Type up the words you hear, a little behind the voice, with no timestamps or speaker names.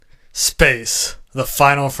Space, the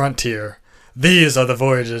final frontier. These are the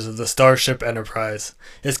voyages of the Starship Enterprise,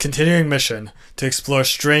 its continuing mission to explore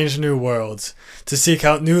strange new worlds, to seek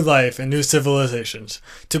out new life and new civilizations,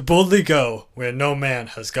 to boldly go where no man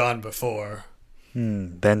has gone before.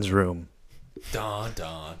 Ben's room. Dun,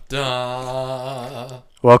 dun, dun.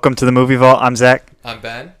 Welcome to the Movie Vault. I'm Zach. I'm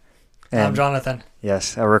Ben. And I'm Jonathan.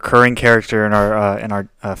 Yes, a recurring character in our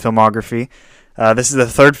filmography. This is the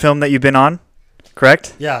third film that you've been on,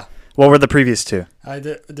 correct? Yeah. What were the previous two? I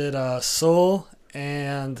did Soul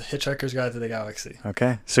and Hitchhiker's Guide to the Galaxy.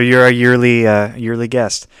 Okay, so you're a yearly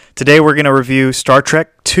guest. Today we're going to review Star Trek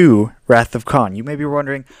II: Wrath of Khan. You may be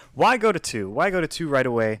wondering, why go to 2? Why go to 2 right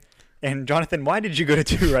away? And Jonathan, why did you go to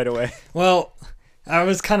 2 right away? Well, I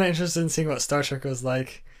was kind of interested in seeing what Star Trek was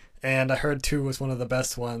like, and I heard 2 was one of the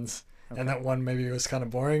best ones, and that 1 maybe was kind of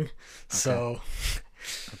boring, so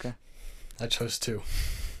I chose 2.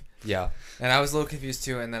 Yeah, and I was a little confused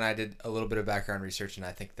too, and then I did a little bit of background research, and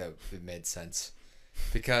I think that it made sense.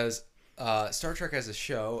 Because Star Trek as a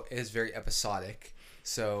show is very episodic,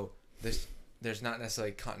 so there's not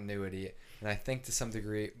necessarily continuity, and I think to some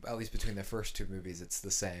degree, at least between the first 2 movies, it's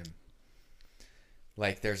the same.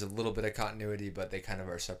 Like, there's a little bit of continuity, but they kind of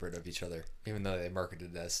are separate of each other, even though they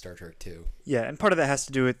marketed it as Star Trek 2. Yeah, and part of that has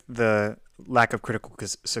to do with the lack of critical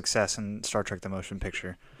success in Star Trek: The Motion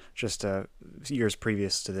Picture, just years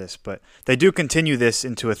previous to this. But they do continue this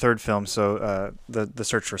into a third film, so the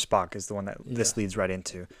Search for Spock is the one that this leads right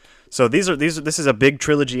into. So this is a big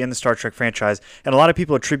trilogy in the Star Trek franchise, and a lot of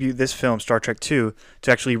people attribute this film, Star Trek II,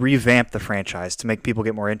 to actually revamp the franchise, to make people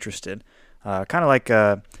get more interested. Kind of like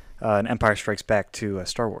an Empire Strikes Back to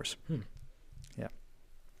Star Wars. Yeah.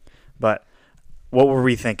 But what were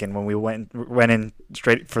we thinking when we went in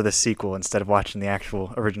straight for the sequel instead of watching the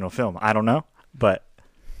actual original film? I don't know, but...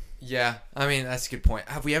 Yeah, I mean, that's a good point.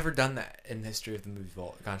 Have we ever done that in the history of the Movie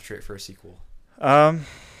Vault, gone straight for a sequel? I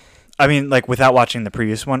mean, like, without watching the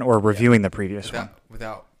previous one or reviewing the previous one?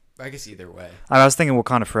 Without, I guess either way. I was thinking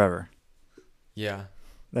Wakanda Forever. Yeah.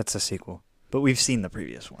 That's a sequel. But we've seen the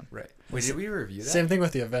previous one. Right. Wait, did we review that? Same thing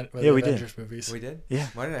with the Avengers movies. We did? Yeah.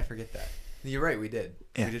 Why did I forget that? You're right, we did.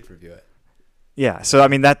 Yeah. We did review it. Yeah, so, I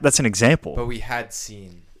mean, that's an example. But we had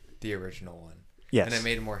seen the original one. Yes. And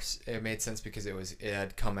it made sense because it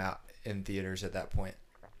had come out in theaters at that point.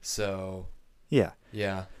 So yeah.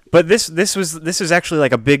 Yeah. But this was actually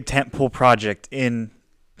like a big tentpole project in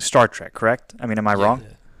Star Trek, correct? I mean, am I wrong?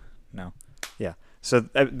 No. Yeah. So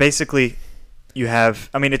basically you have,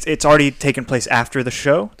 I mean, it's already taken place after the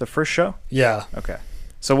first show? Yeah. Okay.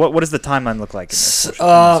 So what does the timeline look like in this?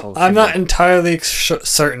 I'm not entirely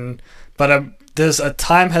certain, but there's a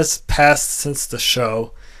time has passed since the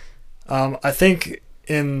show. I think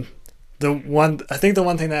the one thing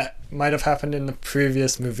that might have happened in the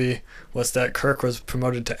previous movie was that Kirk was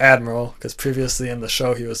promoted to admiral, because previously in the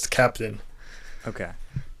show he was the captain. Okay.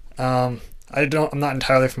 I'm not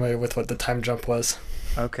entirely familiar with what the time jump was.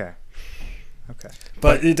 Okay.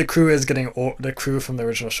 But the crew is the crew from the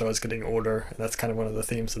original show is getting older, and that's kind of one of the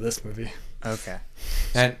themes of this movie. Okay.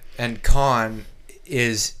 And Khan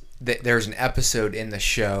is there's an episode in the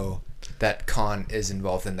show that Khan is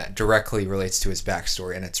involved in that directly relates to his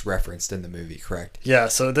backstory, and it's referenced in the movie, correct? Yeah,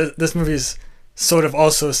 so this movie's sort of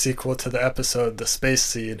also a sequel to the episode The Space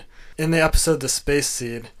Seed. In the episode The Space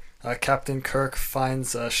Seed, Captain Kirk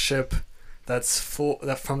finds a ship that's from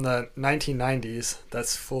the 1990s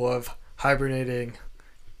that's full of hibernating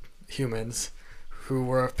humans who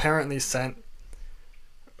were apparently sent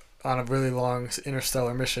on a really long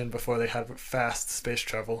interstellar mission before they had fast space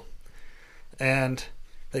travel. And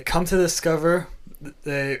they come to discover,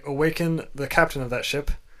 they awaken the captain of that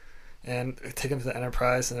ship and take him to the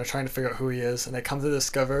Enterprise, and they're trying to figure out who he is. And they come to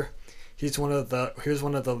discover he was one of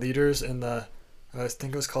the leaders in the, I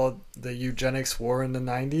think it was called the Eugenics War in the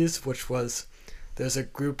 90s, which was, there's a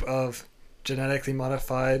group of genetically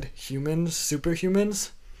modified humans,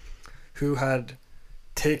 superhumans, who had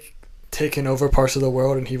taken over parts of the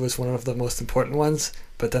world, and he was one of the most important ones,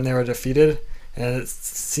 but then they were defeated. And it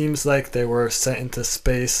seems like they were sent into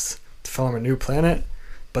space to form a new planet,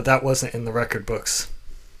 but that wasn't in the record books.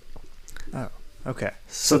 Oh, okay.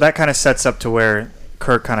 So that kind of sets up to where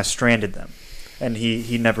Kirk kind of stranded them, and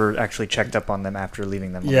he never actually checked up on them after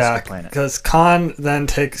leaving them on this planet. Yeah, because Khan then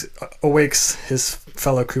awakes his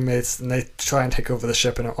fellow crewmates, and they try and take over the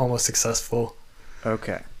ship and are almost successful.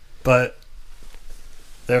 Okay. But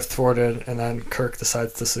they're thwarted, and then Kirk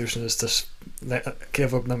decides the solution is to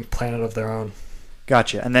give them a planet of their own.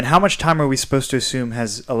 Gotcha. And then how much time are we supposed to assume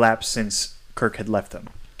has elapsed since Kirk had left them?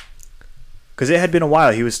 Because it had been a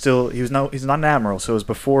while. He's not an admiral, so it was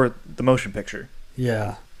before the motion picture.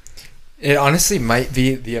 Yeah. It honestly might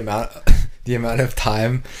be the amount of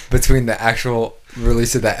time between the actual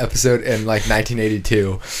release of that episode and like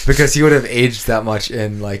 1982, because he would have aged that much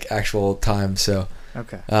in like actual time. So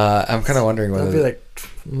Okay. I'm kind of wondering whether That'd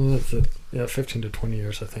be like 15 to 20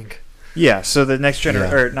 years, I think. Yeah. So the next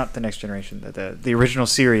generation, Yeah. or not the next generation, the original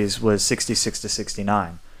series was 66 to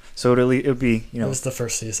 69. So it would be It was the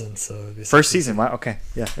first season, so it'd be first 60. season. Wow. Okay.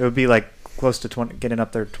 Yeah. It would be like close to 20, getting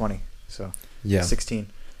up there to 20. So yeah. 16.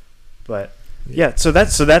 But yeah. So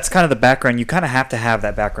that's kind of the background. You kind of have to have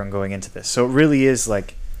that background going into this. So it really is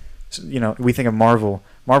like, we think of Marvel.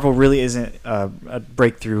 Marvel really isn't a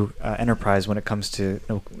breakthrough enterprise when it comes to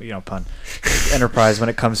pun enterprise when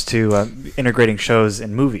it comes to integrating shows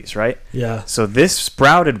and movies, right? Yeah. So this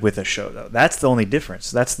sprouted with a show, though. That's the only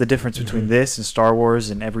difference. That's the difference between this and Star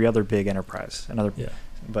Wars and every other big enterprise.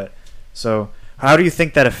 But so how do you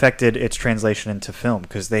think that affected its translation into film?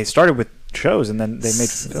 Because they started with shows and then they made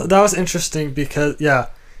film. That was interesting because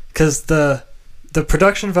the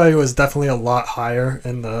production value was definitely a lot higher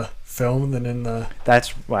in the film than in the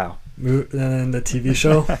than in the TV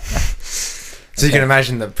show. So you can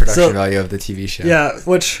imagine the production value of the TV show. Yeah,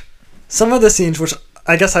 which some of the scenes, which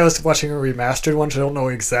I guess I was watching a remastered one, so I don't know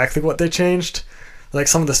exactly what they changed. Like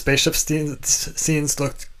some of the spaceship scenes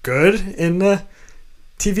looked good in the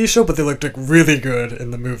TV show, but they looked like really good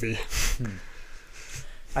in the movie.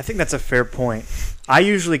 I think that's a fair point. I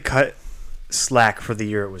usually cut slack for the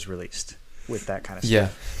year it was released with that kind of stuff. Yeah,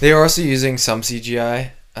 they are also using some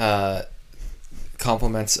CGI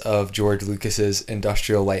compliments of George Lucas's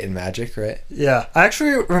Industrial Light and Magic, right? Yeah, I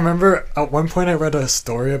actually remember at one point I read a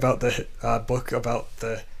story about the book about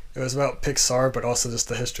it was about Pixar, but also just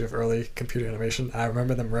the history of early computer animation. I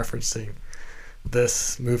remember them referencing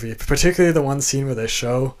this movie, particularly the one scene where they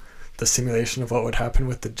show the simulation of what would happen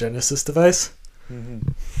with the Genesis device. Mm-hmm.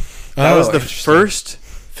 That was the first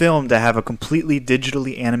film to have a completely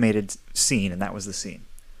digitally animated scene, and that was the scene.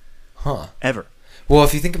 Huh. Ever. Well,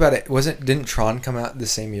 if you think about it, didn't Tron come out the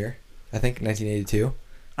same year? I think 1982.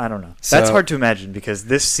 I don't know. So, that's hard to imagine because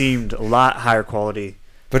this seemed a lot higher quality.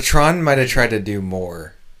 But Tron might have tried to do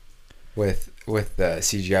more with the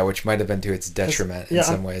CGI, which might have been to its detriment in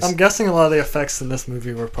some ways. I'm guessing a lot of the effects in this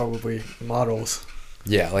movie were probably models.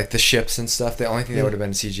 Yeah, like the ships and stuff. The only thing that would have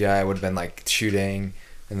been CGI would have been like shooting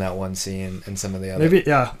in that one scene and some of the other. Maybe,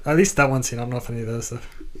 yeah. At least that one scene. I don't know if any of those stuff.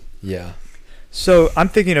 Yeah. So I'm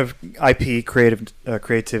thinking of IP,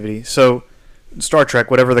 creativity. So Star Trek,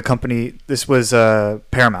 whatever the company, this was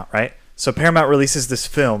Paramount, right? So Paramount releases this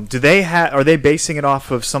film. Are they basing it off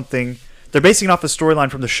of something? They're basing it off a storyline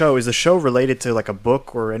from the show. Is the show related to like a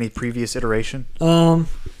book or any previous iteration? No.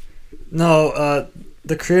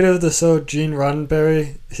 The creator of the show, Gene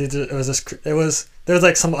Roddenberry, there was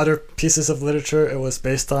like some other pieces of literature. It was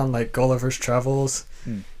based on like Gulliver's Travels.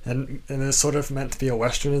 And it was sort of meant to be a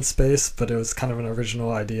Western in space, but it was kind of an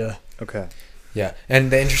original idea. Okay. Yeah, and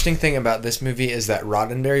the interesting thing about this movie is that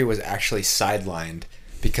Roddenberry was actually sidelined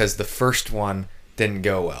because the first one didn't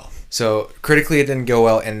go well. So critically it didn't go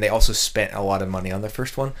well, and they also spent a lot of money on the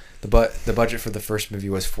first one. The budget for the first movie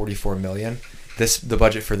was $44 million. The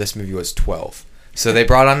budget for this movie was $12 million. So they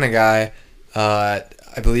brought on a guy, I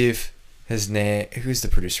believe his name, who's the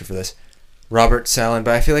producer for this? Robert Sallin,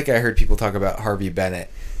 but I feel like I heard people talk about Harvey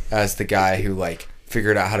Bennett as the guy who like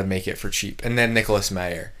figured out how to make it for cheap. And then Nicholas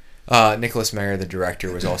Meyer. Nicholas Meyer, the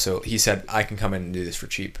director, was also, he said, I can come in and do this for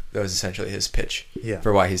cheap. That was essentially his pitch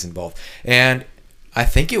for why he's involved. And I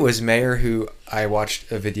think it was Meyer who I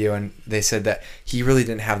watched a video and they said that he really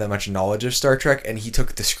didn't have that much knowledge of Star Trek, and he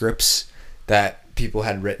took the scripts that people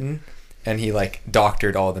had written and he like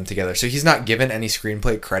doctored all of them together. So he's not given any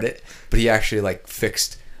screenplay credit, but he actually like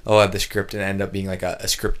fixed a lot of the script and ended up being like a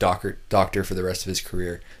script doctor for the rest of his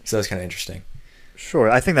career. So that's kind of interesting. Sure,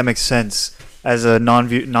 I think that makes sense. As a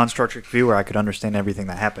non-Star Trek viewer, I could understand everything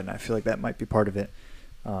that happened. I feel like that might be part of it,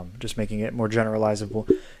 just making it more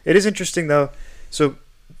generalizable. It is interesting, though. So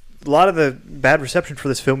a lot of the bad reception for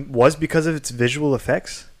this film was because of its visual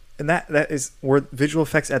effects. And were visual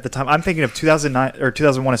effects at the time. I'm thinking of 2009 or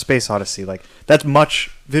 2001: A Space Odyssey. Like that's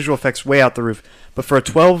much visual effects way out the roof. But for a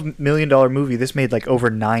 $12 million movie, this made like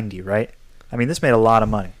over 90, right? I mean, this made a lot of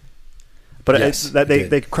money. But yes,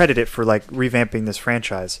 they credit it for like revamping this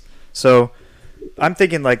franchise. So I'm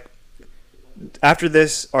thinking like after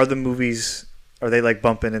this, are they like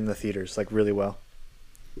bumping in the theaters like really well?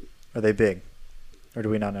 Are they big, or do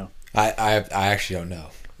we not know? I actually don't know.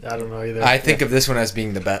 I don't know either. I think of this one as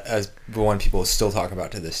being as the one people still talk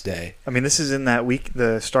about to this day. I mean, this is in that week,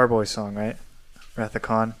 the Starboy song, right? Wrath of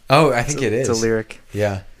Khan. Oh, I think it is. It's a lyric.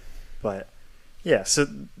 Yeah. But yeah, so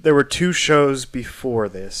there were 2 shows before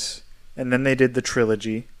this, and then they did the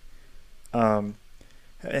trilogy,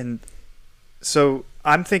 And so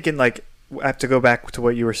I'm thinking like I have to go back to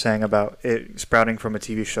what you were saying about it sprouting from a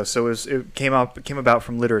TV show. So it came about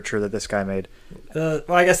from literature that this guy made. Well,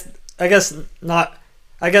 I guess not.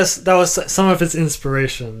 I guess that was some of his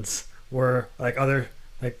inspirations were like other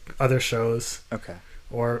shows. Okay.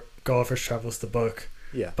 Or Gulliver's Travels, the book.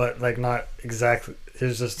 Yeah. But like not exactly. It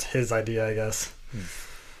was just his idea, I guess.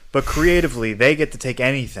 But creatively, they get to take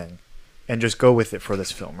anything and just go with it for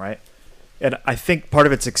this film, right? And I think part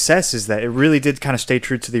of its success is that it really did kind of stay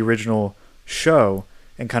true to the original show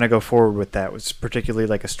and kind of go forward with that. It was particularly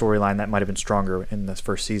like a storyline that might have been stronger in this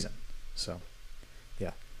first season. So,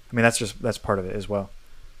 yeah. I mean, that's part of it as well.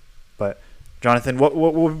 But, Jonathan, what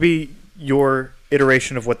would be your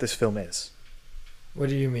iteration of what this film is? What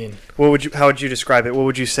do you mean? How would you describe it? What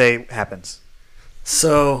would you say happens?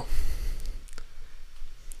 So,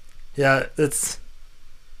 yeah,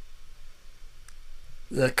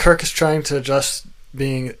 Kirk is trying to adjust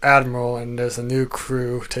being admiral, and there's a new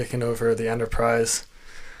crew taking over the Enterprise.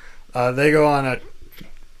 They go on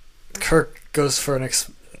Kirk goes for an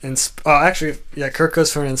Kirk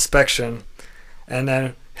goes for an inspection, and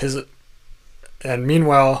then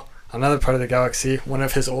meanwhile, another part of the galaxy, one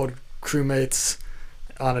of his old crewmates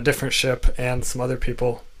on a different ship and some other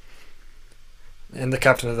people, and the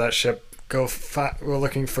captain of that ship we're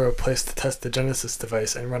looking for a place to test the Genesis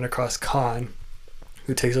device and run across Khan,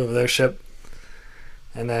 who takes over their ship,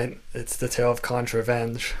 and then it's the tale of Khan's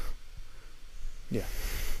revenge. Yeah.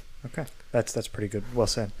 Okay. That's pretty good. Well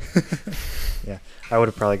said. Yeah. I would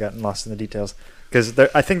have probably gotten lost in the details because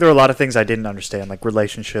I think there are a lot of things I didn't understand, like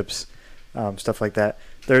relationships, stuff like that.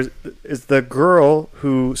 Is the girl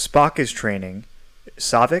who Spock is training,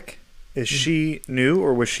 Saavik? Is she new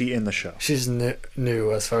or was she in the show? She's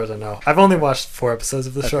new as far as I know. I've only watched 4 episodes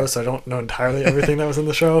of the show, so I don't know entirely everything that was in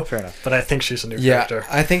the show. Fair enough. But I think she's a new character.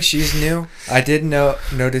 Yeah, I think she's new. I did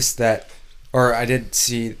notice that, or I did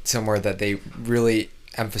see somewhere that they really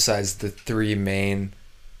emphasized the 3 main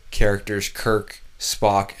characters: Kirk,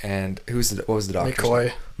 Spock, and what was the doctor's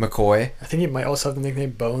name? McCoy. I think he might also have the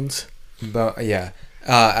nickname Bones. Yeah,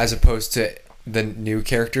 as opposed to the new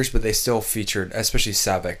characters, but they still featured, especially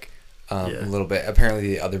Saavik. A little bit. Apparently,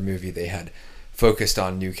 the other movie they had focused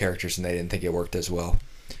on new characters, and they didn't think it worked as well.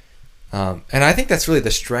 And I think that's really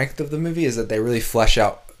the strength of the movie is that they really flesh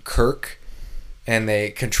out Kirk, and they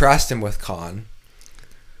contrast him with Khan,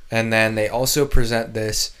 and then they also present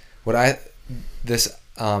this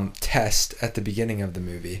test at the beginning of the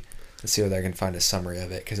movie. Let's see whether I can find a summary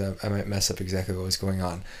of it because I might mess up exactly what was going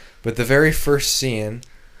on. But the very first scene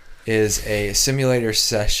is a simulator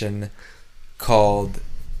session called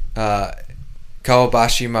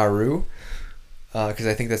Kawabashi Maru, because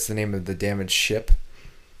I think that's the name of the damaged ship,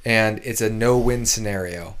 and it's a no-win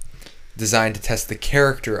scenario designed to test the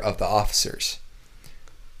character of the officers.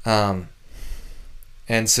 And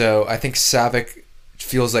so I think Saavik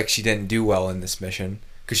feels like she didn't do well in this mission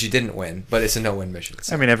because she didn't win, but it's a no-win mission.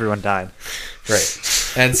 So. I mean, everyone died,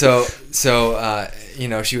 right? And so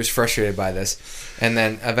she was frustrated by this, and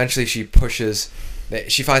then eventually she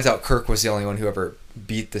finds out Kirk was the only one who ever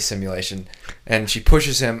beat the simulation, and she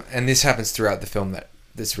pushes him, and this happens throughout the film that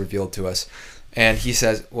this revealed to us, and he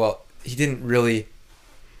says, well, he didn't really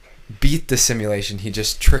beat the simulation, he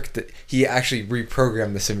just tricked it. He actually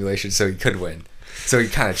reprogrammed the simulation so he could win, so he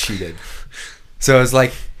kind of cheated. So it was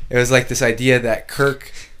like this idea that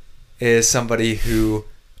Kirk is somebody who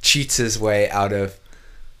cheats his way out of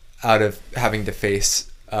having to face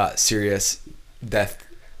serious death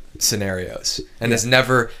scenarios, and has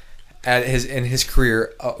never in his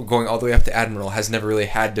career going all the way up to admiral has never really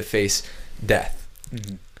had to face death.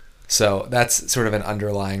 Mm-hmm. So that's sort of an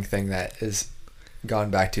underlying thing that is gone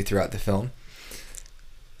back to throughout the film.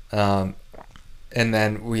 And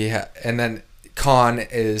then Khan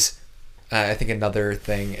is I think another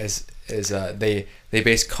thing is they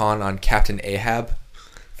base Khan on Captain Ahab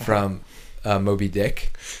from Moby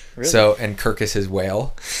Dick. Really? So, and Kirk is his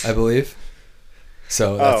whale, I believe.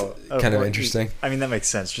 So that's kind of interesting. I mean, that makes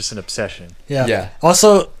sense. Just an obsession. Yeah. Yeah.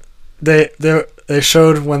 Also, they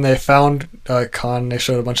showed when they found Khan, they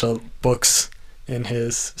showed a bunch of books in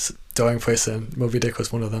his stowing place, and Moby Dick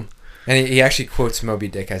was one of them. And he actually quotes Moby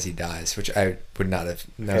Dick as he dies, which I would not have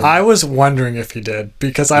known. I was wondering if he did,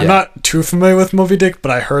 because I'm not too familiar with Moby Dick, but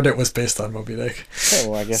I heard it was based on Moby Dick. Oh,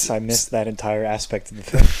 well, I guess I missed that entire aspect of the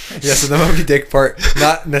film. Yeah, so the Moby Dick part,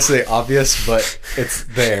 not necessarily obvious, but it's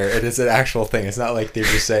there. It is an actual thing. It's not like they were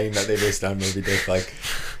saying that they based on Moby Dick. Like,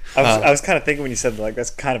 I was kind of thinking when you said, like, that's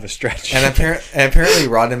kind of a stretch. And apparently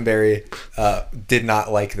Roddenberry did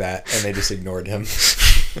not like that, and they just ignored him.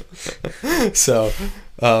 So...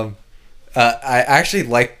 I actually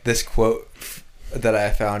like this quote that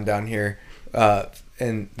I found down here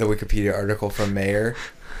in the Wikipedia article from Mayer,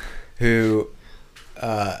 who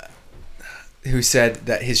said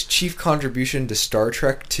that his chief contribution to Star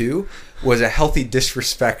Trek II was a healthy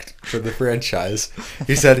disrespect for the franchise.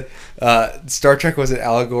 He said, Star Trek was an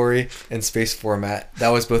allegory in space format. That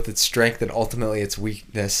was both its strength and ultimately its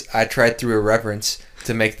weakness. I tried through irreverence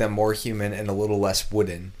to make them more human and a little less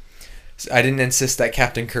wooden. I didn't insist that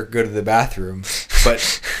Captain Kirk go to the bathroom,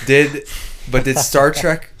 but did Star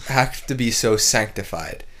Trek have to be so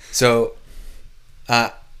sanctified? So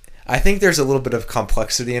I think there's a little bit of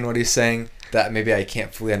complexity in what he's saying that maybe I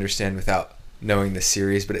can't fully understand without knowing the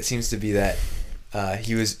series, but it seems to be that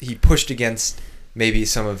he pushed against maybe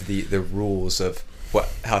some of the rules of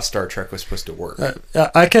how Star Trek was supposed to work.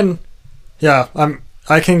 I can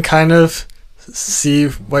kind of see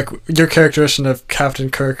like your characterization of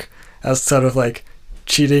Captain Kirk as sort of like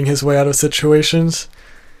cheating his way out of situations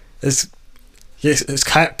is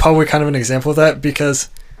probably kind of an example of that, because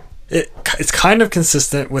it's kind of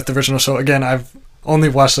consistent with the original show. Again, I've only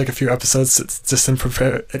watched like a few episodes. It's just in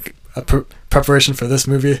preparation for this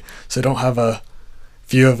movie, so I don't have a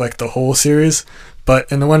view of like the whole series.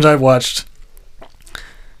 But in the ones I watched,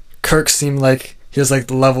 Kirk seemed like he was like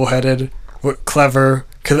level-headed, clever,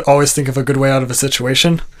 could always think of a good way out of a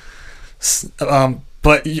situation.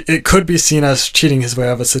 But it could be seen as cheating his way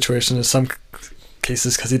out of a situation in some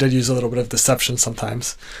cases, because he did use a little bit of deception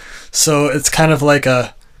sometimes. So it's kind of like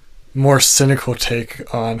a more cynical take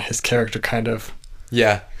on his character, kind of.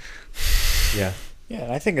 Yeah. Yeah,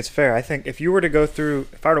 and I think it's fair. I think if I were to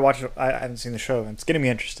watch it, I haven't seen the show, and it's getting me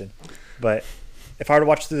interested. But if I were to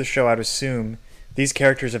watch through the show, I'd assume these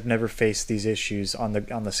characters have never faced these issues on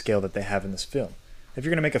the scale that they have in this film. If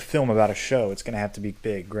you're going to make a film about a show, it's going to have to be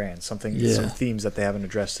big, grand, some themes that they haven't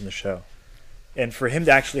addressed in the show. And for him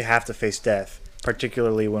to actually have to face death,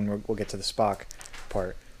 particularly when we'll get to the Spock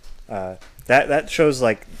part, that shows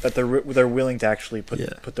like that they're willing to actually put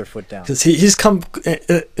their foot down. Because he's come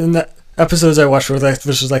in the episodes I watched, which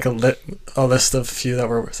was like a list of few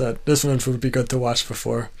that said this one would be good to watch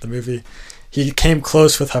before the movie. He came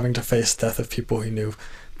close with having to face death of people he knew,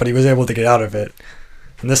 but he was able to get out of it.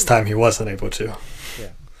 And this time he wasn't able to.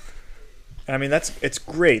 Yeah. And I mean it's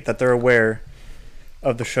great that they're aware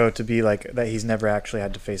of the show to be like that he's never actually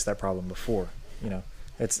had to face that problem before. You know,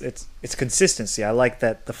 it's consistency. I like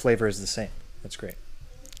that the flavor is the same. That's great.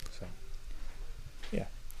 So, yeah.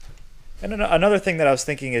 And another thing that I was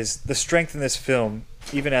thinking is the strength in this film,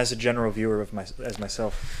 even as a general viewer as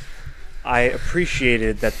myself, I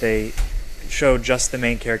appreciated that they showed just the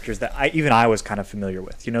main characters that I was kind of familiar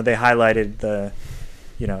with. You know, they highlighted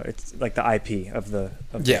it's like the IP of the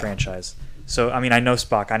franchise. So, I mean, I know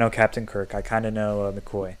Spock, I know Captain Kirk, I kind of know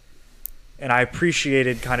McCoy. And I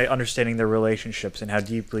appreciated kind of understanding their relationships and how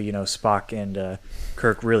deeply, Spock and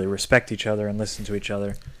Kirk really respect each other and listen to each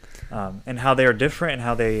other, and how they are different and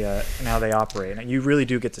how they operate. And you really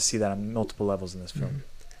do get to see that on multiple levels in this film.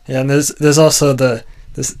 Yeah, and there's also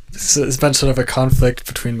there's been sort of a conflict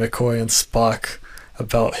between McCoy and Spock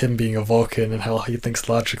about him being a Vulcan and how he thinks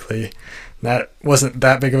logically. And that wasn't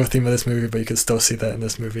that big of a theme of this movie, but you could still see that in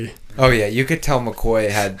this movie. Oh yeah, you could tell McCoy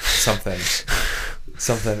had something.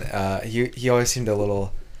 He always seemed a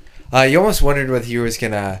little. You almost wondered whether he was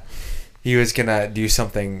gonna do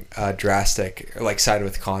something drastic, or like side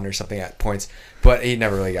with Khan or something at points, but he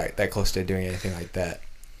never really got that close to doing anything like that.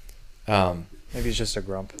 Maybe he's just a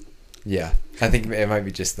grump. Yeah, I think it might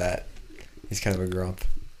be just that. He's kind of a grump.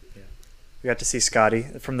 Yeah. We got to see Scotty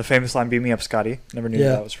from the famous line "Beam me up, Scotty." Never knew who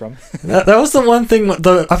that was from. that was the one thing.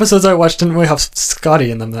 The episodes I watched didn't really have Scotty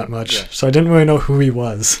in them that much, so I didn't really know who he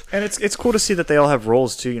was. And it's cool to see that they all have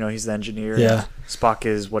roles too. He's the engineer. Yeah. Spock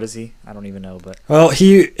is, what is he? I don't even know, but. Well,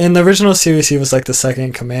 he in the original series he was like the second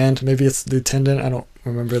in command. Maybe it's lieutenant. I don't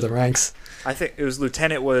remember the ranks. I think it was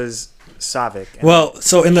lieutenant was Savick. Well,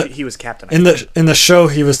 so he was captain. In the show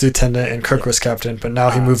he was lieutenant and Kirk was captain, but now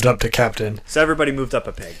he moved up to captain. So everybody moved up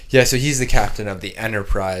a peg. Yeah, so he's the captain of the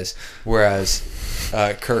Enterprise, whereas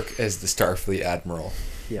Kirk is the Starfleet admiral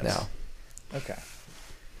now. Okay.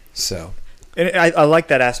 So. And I like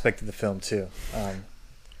that aspect of the film too.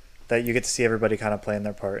 That you get to see everybody kind of playing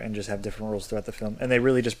their part and just have different roles throughout the film. And they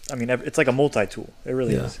really it's like a multi-tool. It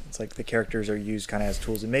really is. It's like the characters are used kind of as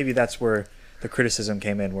tools. And maybe that's where the criticism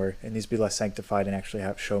came in, where it needs to be less sanctified and actually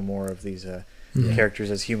show more of these characters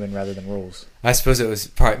as human rather than roles. I suppose it was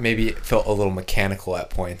maybe it felt a little mechanical at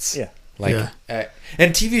points. Yeah.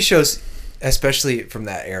 And TV shows, especially from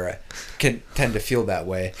that era, can tend to feel that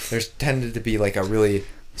way. There's tended to be like a really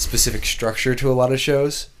specific structure to a lot of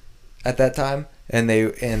shows at that time. And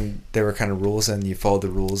there were kind of rules, and you followed the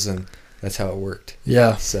rules, and That's how it worked.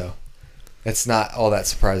 Yeah. So it's not all that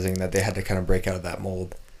surprising that they had to kind of break out of that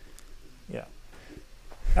mold. Yeah.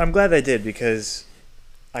 I'm glad they did because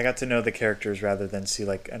I got to know the characters rather than see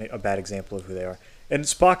like a bad example of who they are. And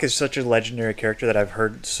Spock is such a legendary character that I've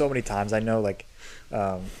heard so many times. I know like,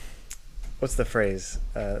 what's the phrase?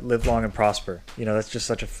 Live long and prosper. You know, that's just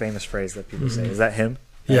such a famous phrase that people say. Is that him?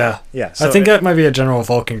 Yeah. Yeah. So I think that might be a general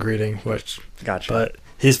Vulcan greeting, which. Gotcha. But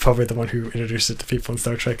he's probably the one who introduced it to people in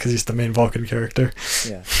Star Trek because he's the main Vulcan character.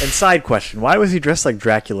 Yeah. And side question: why was he dressed like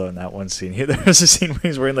Dracula in that one scene? There was a scene where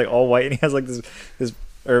he's wearing like all white and he has like this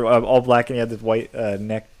or all black and he had this white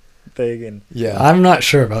neck thing and. Yeah. I'm not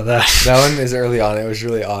sure about that. That one is early on. It was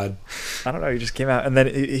really odd. I don't know. He just came out and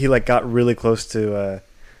then he like got really close to.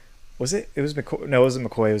 Was it? It was McCoy. No, it wasn't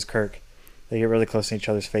McCoy. It was Kirk. They get really close to each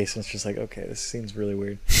other's face and it's just like, okay, this seems really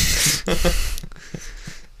weird.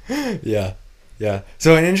 Yeah. Yeah.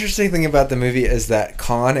 So an interesting thing about the movie is that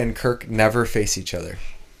Khan and Kirk never face each other.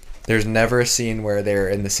 There's never a scene where they're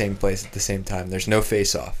in the same place at the same time. There's no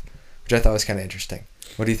face-off, which I thought was kind of interesting.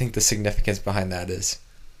 What do you think the significance behind that is?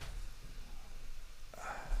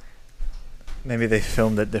 Maybe they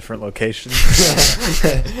filmed at different locations.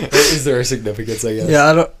 Is there a significance, I guess?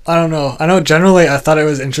 Yeah, I don't know. I know generally I thought it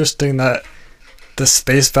was interesting that the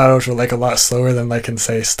space battles were like a lot slower than like in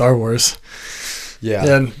say Star Wars. Yeah.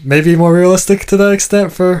 And maybe more realistic to that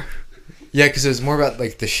extent for. Yeah, because it was more about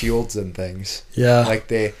like the shields and things. Yeah. Like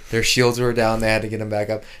their shields were down, they had to get them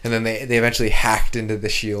back up, and then they eventually hacked into the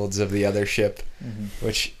shields of the other ship,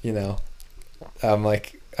 which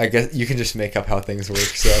like I guess you can just make up how things work.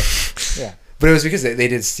 So Yeah. But it was because they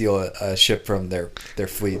did steal a ship from their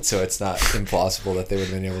fleet, so it's not implausible that they would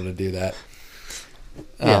have been able to do that.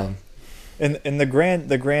 Yeah. And the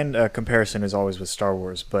grand comparison is always with Star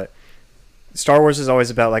Wars, but Star Wars is always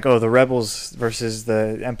about like, oh, the rebels versus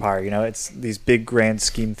the Empire. You know, it's these big grand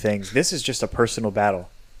scheme things. This is just a personal battle.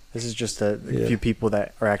 This is just a few people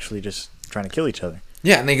that are actually just trying to kill each other.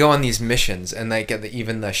 Yeah, and they go on these missions, and they get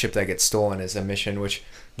even the ship that gets stolen is a mission, which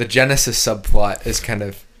the Genesis subplot is kind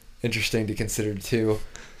of interesting to consider too.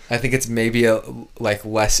 I think it's maybe a like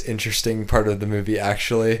less interesting part of the movie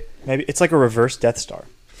actually. Maybe it's like a reverse Death Star.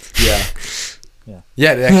 Yeah.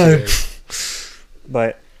 Yeah. It actually is.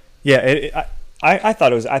 But yeah, I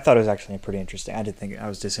thought it was actually pretty interesting. I didn't think I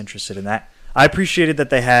was disinterested in that. I appreciated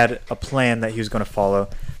that they had a plan that he was going to follow.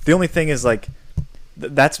 The only thing is like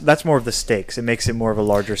that's more of the stakes. It makes it more of a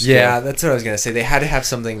larger scale. Yeah, that's what I was gonna say. They had to have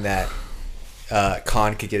something that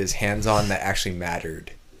Khan could get his hands on that actually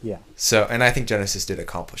mattered. Yeah. So, and I think Genesis did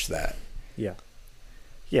accomplish that. Yeah.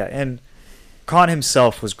 Yeah, and Khan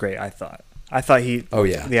himself was great, I thought.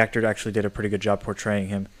 The actor actually did a pretty good job portraying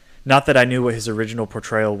him. Not that I knew what his original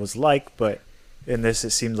portrayal was like, but in this it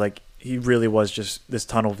seemed like he really was just this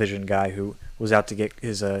tunnel vision guy who was out to get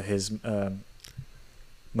his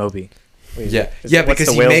Moby. Because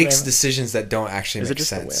he makes decisions that don't actually make sense.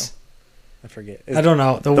 Is it just a whale? I forget. I don't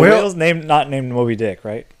know. The whale's not named Moby Dick,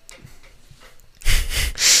 right?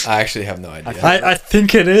 I actually have no idea. I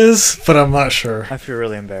think it is, but I'm not sure. I feel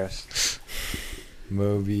really embarrassed.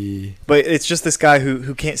 Moby. But it's just this guy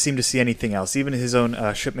who can't seem to see anything else. Even his own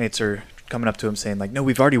shipmates are coming up to him saying like, no,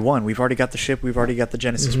 we've already won. We've already got the ship. We've already got the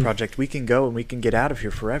Genesis project. We can go and we can get out of here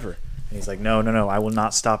forever. And he's like, no. I will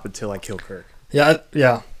not stop until I kill Kirk.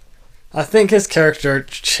 Yeah. I think his character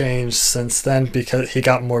changed since then because he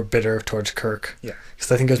got more bitter towards Kirk. Yeah.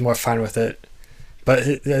 Because I think he was more fine with it. But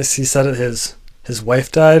as he said it, his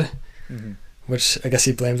wife died, which I guess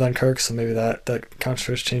he blamed on Kirk, so maybe that counts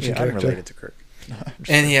for his change in character. I'm related to Kirk.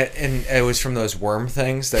 And it was from those worm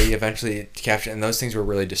things that he eventually captured, and those things were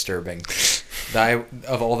really disturbing.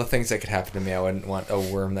 Of all the things that could happen to me, I wouldn't want a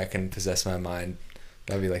worm that can possess my mind.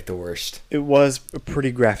 That'd be like the worst. It was a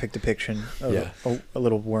pretty graphic depiction of a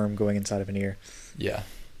little worm going inside of an ear. Yeah.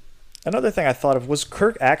 Another thing I thought of was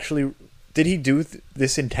Kirk actually... Did he do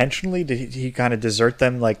this intentionally? Did he kind of desert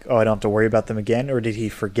them like, oh, I don't have to worry about them again? Or did he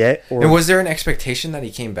forget? Or and was there an expectation that he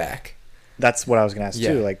came back? That's what I was going to ask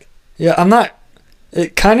too. Like, yeah, I'm not...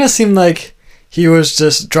 It kind of seemed like he was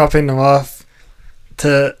just dropping them off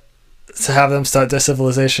to have them start their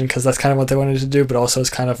civilization because that's kind of what they wanted to do, but also it's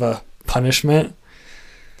kind of a punishment.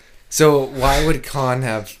 So why would Khan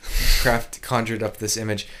have conjured up this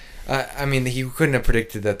image? I mean, he couldn't have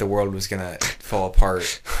predicted that the world was going to fall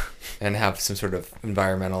apart and have some sort of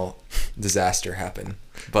environmental disaster happen.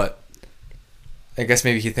 But I guess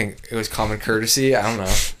maybe he think it was common courtesy. I don't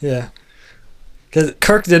know. Yeah. Because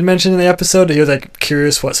Kirk did mention in the episode that he was like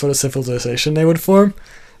curious what sort of civilization they would form,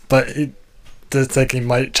 but he did think he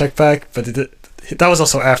might check back. But that was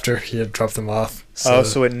also after he had dropped them off.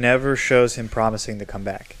 So it never shows him promising to come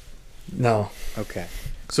back. No. Okay.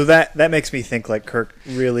 So that makes me think like Kirk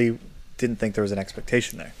really didn't think there was an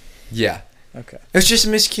expectation there. Yeah. Okay. It was just a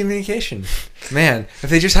miscommunication. Man, if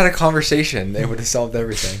they just had a conversation, they would have solved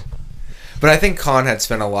everything. But I think Khan had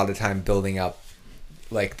spent a lot of time building up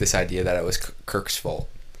like this idea that it was Kirk's fault.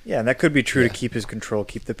 Yeah, and that could be true to keep his control,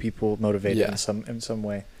 keep the people motivated in some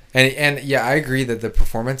way. And yeah, I agree that the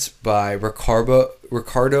performance by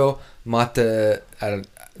Ricardo Montalban.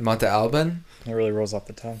 It really rolls off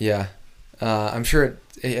the tongue. Yeah, I'm sure.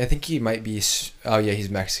 I think he might be. Oh yeah, he's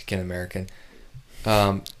Mexican American.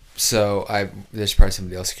 So there's probably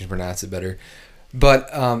somebody else who can pronounce it better.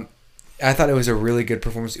 But I thought it was a really good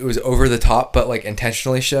performance. It was over the top, but like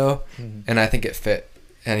intentionally so, and I think it fit.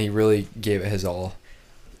 And he really gave it his all.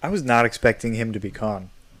 I was not expecting him to be Khan.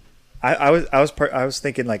 I was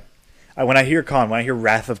thinking like, when I hear Khan, when I hear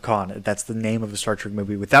Wrath of Khan, that's the name of a Star Trek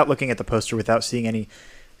movie. Without looking at the poster, without seeing any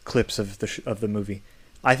clips of the movie,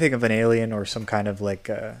 I think of an alien or some kind of like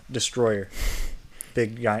destroyer,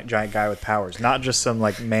 big giant guy with powers, not just some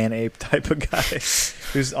like man ape type of guy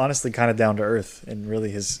who's honestly kind of down to earth, and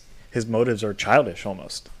really his motives are childish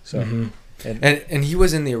almost. So and he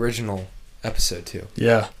was in the original episode too.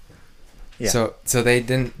 Yeah. So they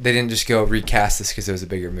didn't just go recast this because it was a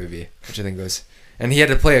bigger movie, which I think was, and he had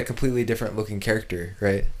to play a completely different looking character,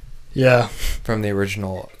 right? Yeah. From the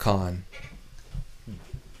original Khan.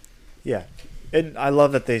 Yeah, and I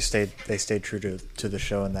love that they stayed true to the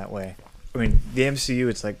show in that way. I mean, the MCU,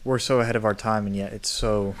 it's like we're so ahead of our time, and yet it's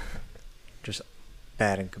so just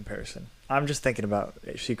bad in comparison. I'm just thinking about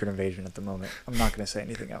Secret Invasion at the moment. I'm not going to say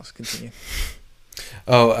anything else. Continue.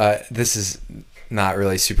 Oh, this is not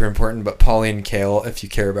really super important, but Pauline Kael, if you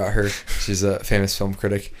care about her, she's a famous film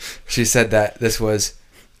critic. She said that this was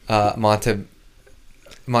Montalban's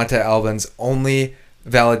only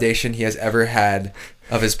validation he has ever had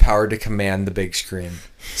of his power to command the big screen.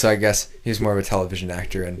 So I guess he's more of a television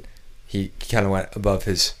actor, and he kind of went above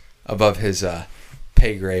his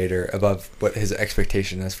pay grade, or above what his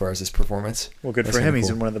expectation as far as his performance. Well, good for him. Cool. He's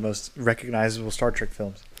in one of the most recognizable Star Trek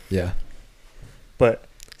films. Yeah. But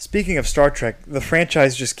speaking of Star Trek, the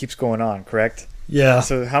franchise just keeps going on, correct? Yeah.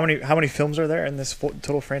 So how many films are there in this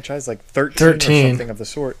total franchise? Like 13 or something of the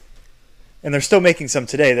sort. And they're still making some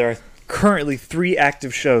today. There are currently 3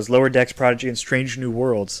 active shows: Lower Decks, Prodigy, and Strange New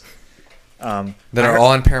Worlds. That are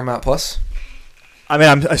all on Paramount Plus? I mean,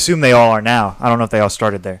 I assume they all are now. I don't know if they all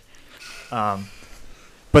started there.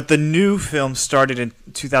 But the new film started in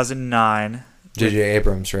 2009. J.J.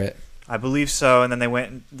 Abrams, right? I believe so. And then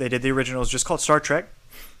they did the originals just called Star Trek.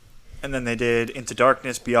 And then they did Into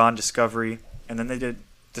Darkness, Beyond, Discovery. And then they did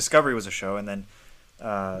Discovery was a show. And then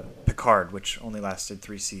Picard, which only lasted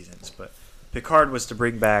 3 seasons. But Picard was to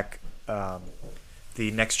bring back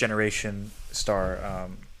the Next Generation star,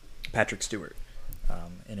 Patrick Stewart,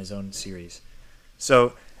 in his own series.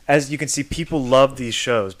 So as you can see, people love these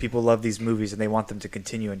shows. People love these movies, and they want them to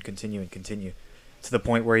continue and continue and continue, to the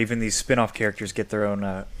point where even these spin-off characters get their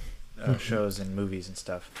own shows and movies and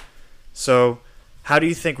stuff. So how do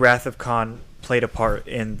you think Wrath of Khan played a part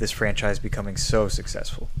in this franchise becoming so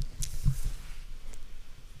successful?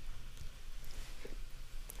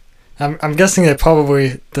 I'm guessing that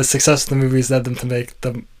probably the success of the movies led them to make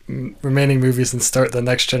the remaining movies and start the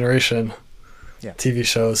Next Generation TV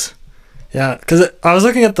shows. Yeah, because I was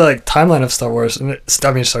looking at the timeline of Star Wars, and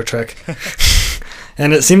Star Trek,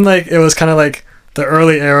 and it seemed like it was kind of like the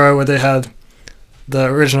early era where they had the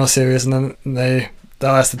original series, and then that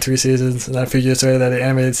lasted 3 seasons, and then a few years later they had the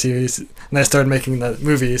animated series, and they started making the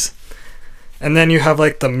movies. And then you have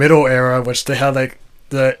the middle era, which they had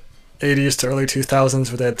the 80s to early 2000s,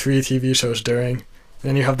 where they had 3 TV shows during. And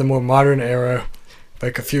then you have the more modern era,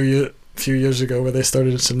 a few years ago, where they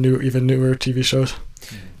started some even newer TV shows.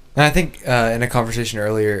 And I think in a conversation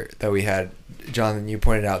earlier that we had, Jonathan, you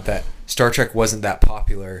pointed out that Star Trek wasn't that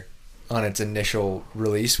popular on its initial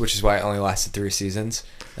release, which is why it only lasted 3 seasons,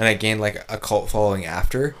 and it gained a cult following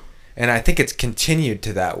after. And I think it's continued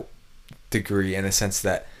to that degree, in a sense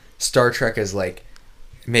that Star Trek is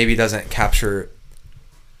maybe doesn't capture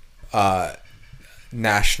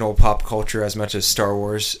national pop culture as much as Star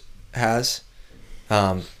Wars has,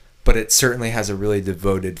 but it certainly has a really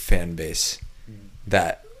devoted fan base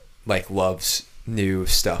that loves new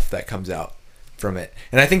stuff that comes out from it.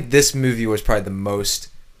 And I think this movie was probably the most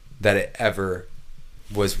that it ever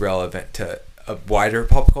was relevant to a wider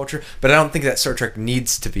pop culture, but I don't think that Star Trek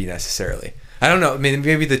needs to be necessarily. I don't know. I mean,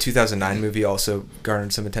 maybe the 2009 movie also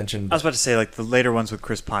garnered some attention. I was about to say, the later ones with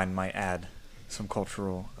Chris Pine might add some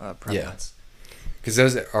cultural prevalence. Because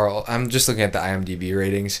those are all... I'm just looking at the IMDb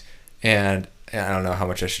ratings, and I don't know how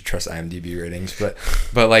much I should trust IMDb ratings, but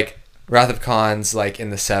Wrath of Khan's like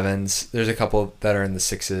in the 7s. There's a couple that are in the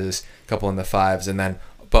 6s, a couple in the 5s, and then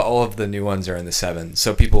but all of the new ones are in the 7s.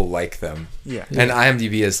 So people like them. Yeah. And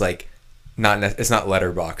IMDb is like it's not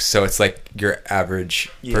Letterboxd, so it's like your average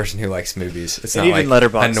person who likes movies. It's and not even like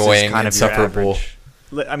Letterboxd annoying, is kind of insufferable.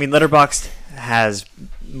 I mean, Letterboxd has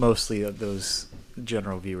mostly of those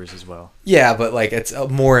general viewers as well. Yeah, but like it's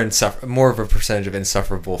more of a percentage of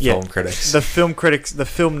insufferable film critics. The film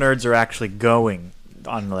nerds are actually going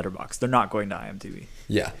on Letterboxd. They're not going to IMDb.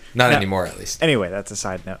 Yeah, not anymore at least. Anyway, that's a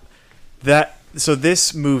side note. So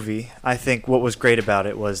this movie, I think what was great about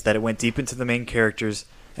it was that it went deep into the main characters,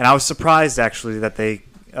 and I was surprised actually that they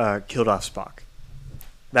killed off Spock.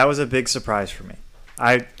 That was a big surprise for me.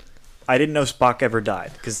 I didn't know Spock ever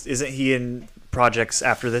died, because isn't he in projects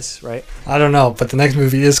after this, right? I don't know, but the next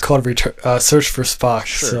movie is called Search for Spock.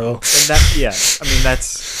 Sure. So I mean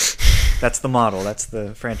that's the model. That's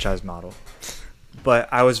the franchise model. But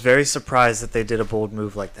I was very surprised that they did a bold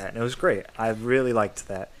move like that, and it was great. I really liked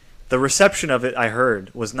that. The reception of it, I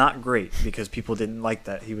heard, was not great because people didn't like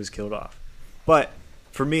that he was killed off. But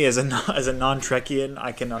for me, as a non-Trekkian,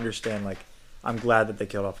 I can understand. Like, I'm glad that they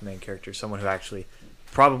killed off the main character, someone who actually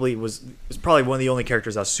probably was probably one of the only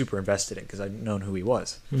characters I was super invested in because I'd known who he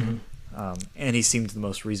was. Mm-hmm. And he seemed the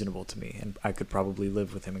most reasonable to me, and I could probably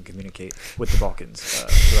live with him and communicate with the Balkans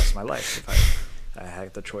the rest of my life if I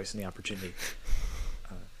had the choice and the opportunity.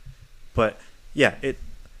 But yeah,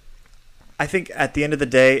 I think at the end of the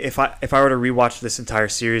day, if I were to rewatch this entire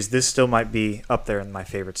series, this still might be up there in my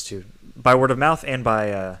favorites too, by word of mouth and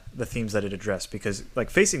by the themes that it addressed. Because like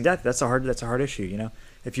facing death, that's a hard issue. You know,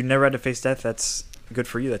 if you've never had to face death, that's good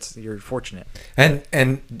for you. You're fortunate.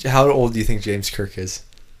 And how old do you think James Kirk is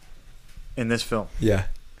in this film? Yeah,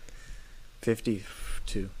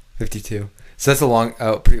 52. 52. So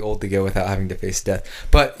that's pretty old to go without having to face death.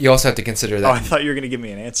 But you also have to consider that. Oh, I thought you were going to give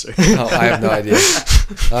me an answer. Oh, I have no idea.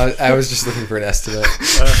 I was just looking for an estimate.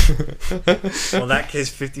 Well, in that case,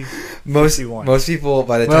 50. Most people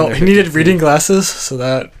by the time. Well, he needed reading glasses, so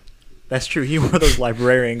that's true. He wore those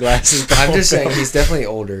librarian glasses. I'm just saying he's definitely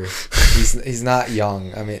older. He's not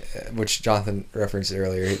young. I mean, which Jonathan referenced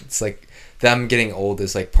earlier. It's like them getting old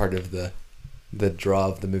is like part of the draw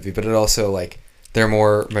of the movie, but it also like they're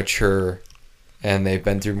more mature. And they've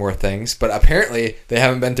been through more things, but apparently they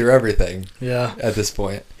haven't been through everything. Yeah. At this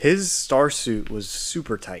point, his star suit was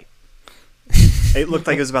super tight. It looked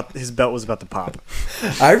like his belt was about to pop.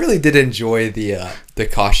 I really did enjoy the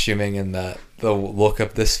costuming and the look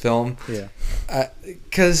of this film. Yeah.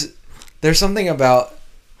 Because there's something about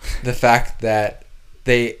the fact that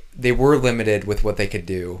they were limited with what they could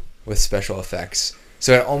do with special effects,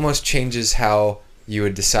 so it almost changes how you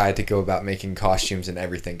would decide to go about making costumes and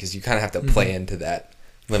everything, because you kind of have to play into that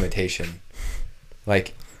limitation.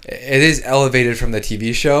 Like, it is elevated from the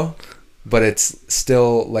TV show, but it's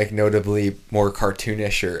still like notably more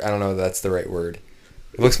cartoonish, or I don't know if that's the right word.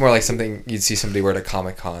 It looks more like something you'd see somebody wear at a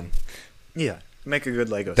Comic-Con. Yeah, make a good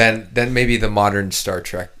Lego set. Then maybe the modern Star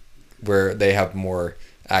Trek, where they have more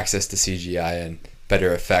access to CGI and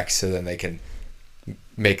better effects, so then they can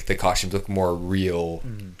make the costumes look more real,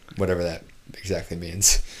 whatever that exactly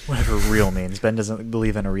means. Whatever real means. Ben doesn't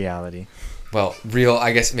believe in a reality. Well, real,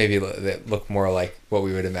 I guess maybe they look more like what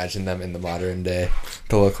we would imagine them in the modern day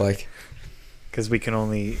to look like. Because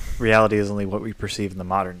reality is only what we perceive in the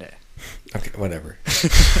modern day. Okay, whatever.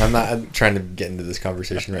 I'm trying to get into this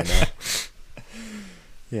conversation right now.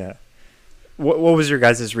 Yeah. What was your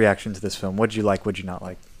guys' reaction to this film? What'd you like, what'd you not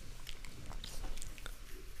like?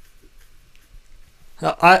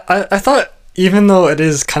 I thought, even though it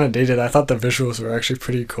is kind of dated, I thought the visuals were actually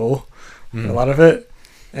pretty cool. A lot of it.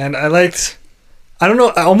 And I don't know,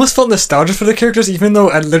 I almost felt nostalgia for the characters, even though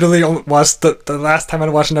I literally watched the last time I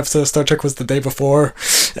watched an episode of Star Trek was the day before.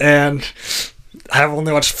 And I have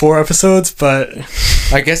only watched 4 episodes, but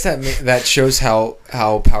I guess that shows how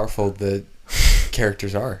powerful the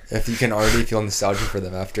characters are. If you can already feel nostalgia for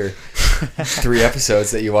them after 3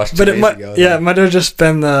 episodes that you watched 2 days ago. Yeah, it might have just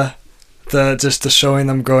been the showing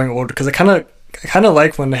them growing older, because I kind of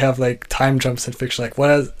like when they have like time jumps in fiction, like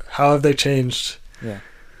how have they changed?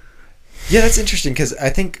 Yeah, that's interesting, because I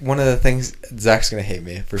think one of the things, Zach's gonna hate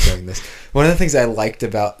me for saying this, one of the things I liked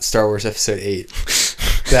about Star Wars Episode 8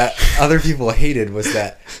 that other people hated was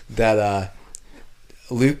that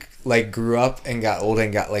Luke like grew up and got old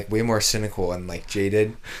and got like way more cynical and like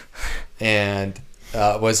jaded, and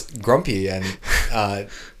was grumpy and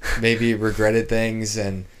maybe regretted things,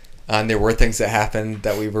 and there were things that happened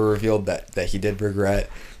that we were revealed that he did regret.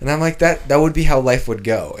 And I'm like, that would be how life would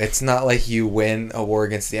go. It's not like you win a war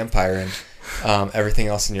against the Empire and everything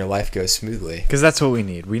else in your life goes smoothly. Because that's what we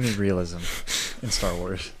need. We need realism in Star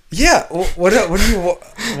Wars. Yeah. What do you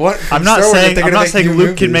what? I'm not saying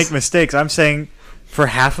Luke can make mistakes. I'm saying for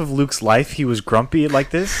half of Luke's life he was grumpy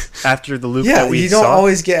like this after the Luke that we saw. You don't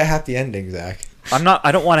always get a happy ending, Zach.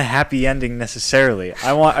 I don't want a happy ending necessarily.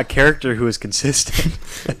 I want a character who is consistent.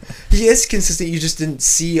 He is consistent. You just didn't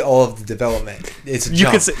see all of the development. It's a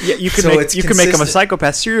jump. You can make him a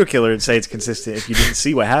psychopath serial killer and say it's consistent if you didn't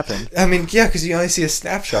see what happened. I mean, yeah, because you only see a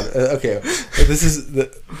snapshot. Okay,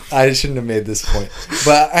 I shouldn't have made this point,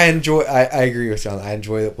 but I agree with John. I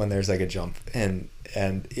enjoy it when there's like a jump, and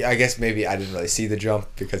I guess maybe I didn't really see the jump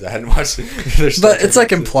because I hadn't watched it. But it's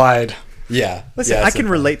like implied. Yeah. Listen, yeah, I can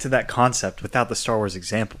relate to that concept without the Star Wars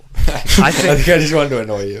example. I think I just wanted to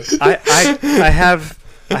annoy you. I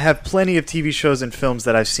have plenty of TV shows and films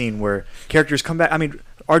that I've seen where characters come back. I mean,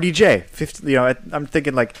 RDJ, 50, I'm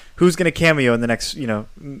thinking like, who's going to cameo in the next,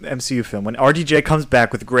 MCU film? When RDJ comes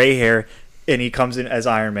back with gray hair and he comes in as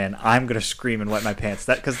Iron Man, I'm going to scream and wet my pants.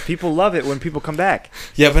 That because people love it when people come back.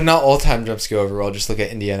 Yeah, but not all time jumps go over well. Just look at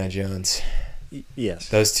Indiana Jones. Yes.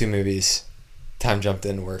 Those 2 movies, time jump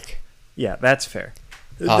didn't work. Yeah, that's fair.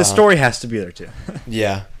 The story has to be there too.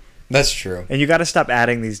 Yeah, that's true. And you got to stop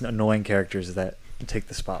adding these annoying characters that take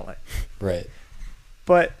the spotlight. Right.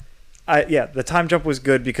 But the time jump was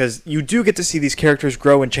good because you do get to see these characters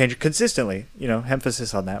grow and change consistently.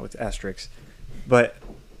 Emphasis on that with asterisks. But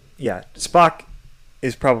yeah, Spock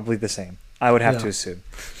is probably the same. I would have to assume.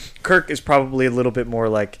 Kirk is probably a little bit more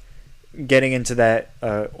like getting into that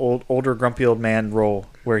older grumpy old man role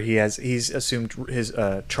where he's assumed his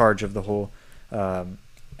charge of the whole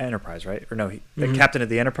Enterprise, right? Or no, the captain of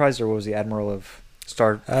the Enterprise, or what was he, admiral of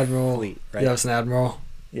Admiral Fleet, right? Yeah, it was an admiral.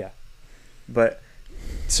 Yeah, but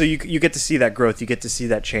so you get to see that growth, you get to see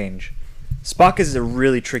that change. Spock is a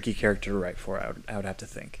really tricky character to write for. I would have to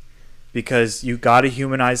think, because you got to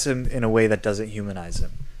humanize him in a way that doesn't humanize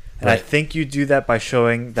him, and right. I think you do that by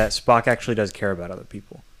showing that Spock actually does care about other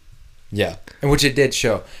people. Yeah, and which it did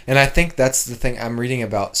show. And I think that's the thing I'm reading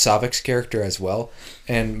about Savik's character as well.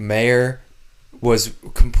 And Mayer was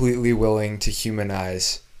completely willing to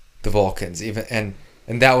humanize the Vulcans, and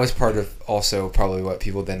that was part of also probably what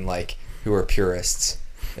people didn't like, who were purists,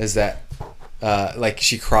 is that like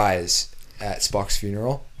she cries at Spock's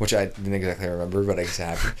funeral, which I didn't exactly remember, but I guess it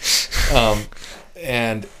happened.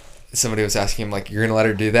 And somebody was asking him, like, you're gonna let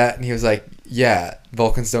her do that? And he was like, yeah,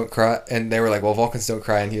 Vulcans don't cry. And they were like, well, Vulcans don't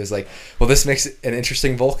cry. And he was like, well, this makes it an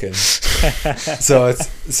interesting Vulcan.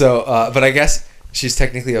 But I guess she's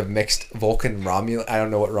technically of mixed Vulcan Romulan. I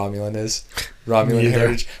don't know what Romulan is, Romulan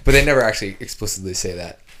heritage, but they never actually explicitly say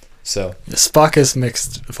that. So Spock is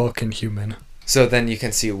mixed Vulcan human. So then you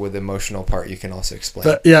can see with the emotional part, you can also explain.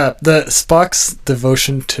 But yeah, the Spock's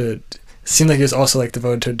devotion to seemed like he was also like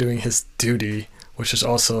devoted to doing his duty, which is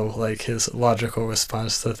also like his logical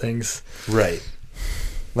response to things. Right.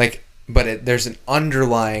 Like, but there's an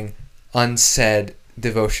underlying unsaid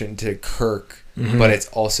devotion to Kirk, but it's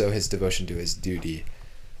also his devotion to his duty.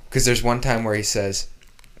 Because there's one time where he's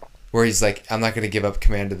like, I'm not going to give up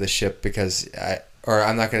command of the ship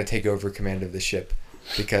I'm not going to take over command of the ship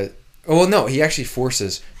because, well, no, he actually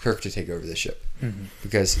forces Kirk to take over the ship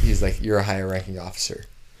because he's like, you're a higher ranking officer.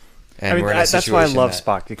 And that's why I love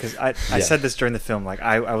Spock, because I said this during the film, like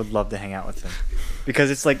I would love to hang out with him, because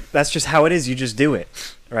it's like that's just how it is. You just do it,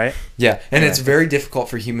 right? Yeah, and it's very difficult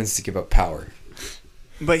for humans to give up power.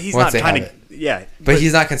 But he's not trying to. Yeah, but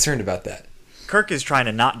he's not concerned about that. Kirk is trying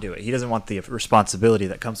to not do it. He doesn't want the responsibility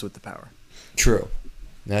that comes with the power. True,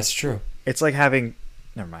 that's true. It's like having.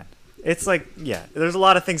 Never mind. It's like there's a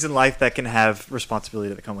lot of things in life that can have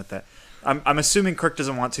responsibility that come with that. I'm assuming Kirk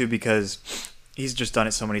doesn't want to because he's just done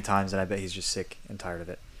it so many times, and I bet he's just sick and tired of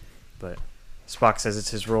it. But Spock says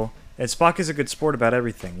it's his role, and Spock is a good sport about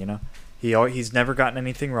everything. He's never gotten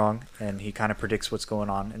anything wrong, and he kind of predicts what's going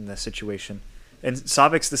on in the situation. And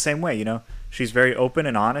Savik's the same way. She's very open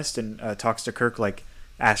and honest, and talks to Kirk, like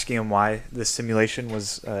asking him why the simulation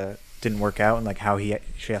didn't work out, and like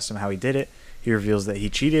she asked him how he did it. He reveals that he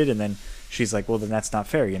cheated, and then she's like, well, then that's not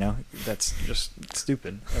fair. That's just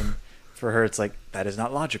stupid. And for her, it's like, that is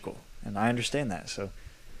not logical. And I understand that. So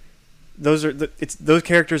those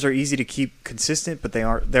characters are easy to keep consistent, but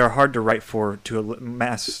they're hard to write to a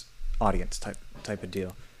mass audience type of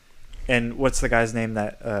deal. And what's the guy's name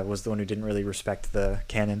that was the one who didn't really respect the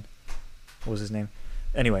canon? What was his name?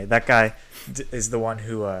 Anyway, that guy is the one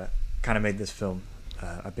who kind of made this film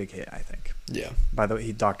a big hit, I think. Yeah. By the way,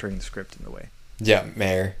 he doctoring the script in the way. Yeah,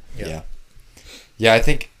 Mayer. Yeah. I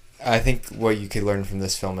think what you could learn from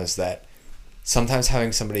this film is that sometimes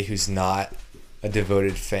having somebody who's not a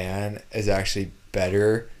devoted fan is actually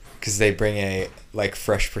better because they bring a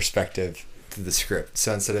fresh perspective to the script.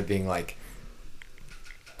 So instead of being like,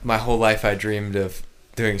 my whole life I dreamed of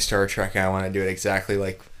doing Star Trek, and I want to do it exactly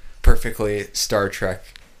like perfectly Star Trek.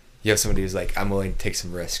 You have somebody who's like, I'm willing to take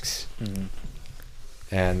some risks,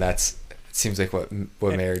 and it seems like what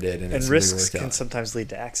Mayer did, and risks can sometimes lead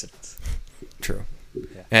to accidents. True,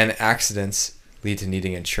 Yeah. and accidents lead to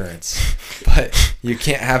needing insurance, but you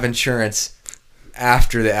can't have insurance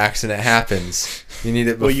after the accident happens. You need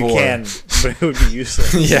it before. Well, you can, but it would be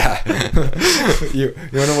useless. Yeah. you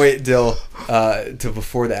want to wait till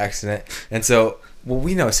before the accident. And so,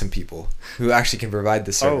 we know some people who actually can provide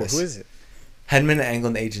the service. Oh, who is it? Hedman and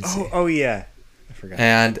Anglin Agency. Oh yeah. I forgot.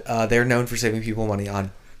 And they're known for saving people money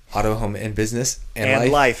on auto, home, and business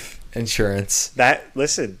and life insurance.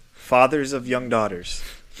 Listen, fathers of young daughters,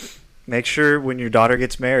 make sure when your daughter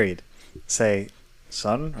gets married, say,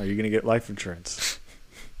 son, are you going to get life insurance?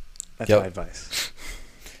 That's my advice.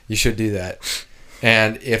 You should do that.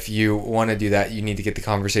 And if you want to do that, you need to get the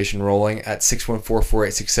conversation rolling at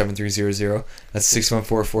 614-486-7300. That's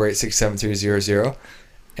 614-486-7300.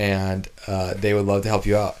 And they would love to help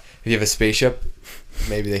you out. If you have a spaceship,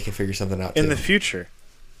 maybe they can figure something out, too. In the future.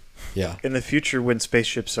 Yeah. In the future, when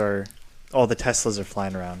spaceships all the Teslas are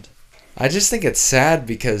flying around. I just think it's sad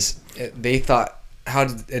because they thought, how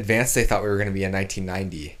advanced they thought we were going to be in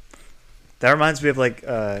 1990. That reminds me of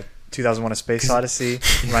 2001: A Space Odyssey.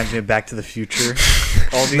 Reminds me of Back to the Future.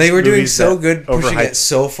 All these they were doing so good, pushing overhyped. it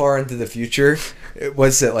so far into the future.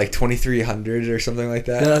 Was it like 2300 or something like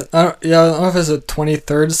that? Yeah, I don't know if it's the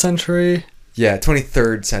 23rd century. Yeah,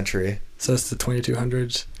 23rd century. So it's the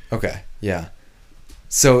 2200s. Okay, yeah.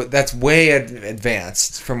 So that's way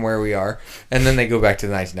advanced from where we are. And then they go back to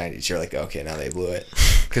the 1990s. You're like, okay, now they blew it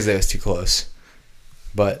because it was too close.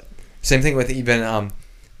 But same thing with even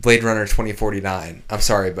Blade Runner 2049. I'm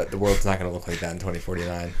sorry, but the world's not going to look like that in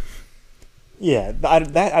 2049. Yeah,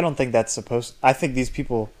 I don't think that's supposed. I think these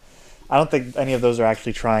people. I don't think any of those are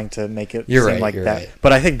actually trying to make it seem like that. Right.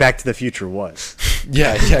 But I think Back to the Future was.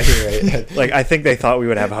 Yeah, you're right. I think they thought we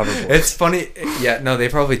would have hoverboards. It's funny. Yeah, no, they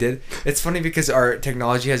probably did. It's funny because our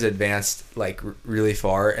technology has advanced really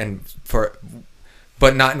far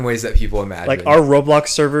but not in ways that people imagine. Like our Roblox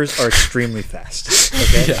servers are extremely fast.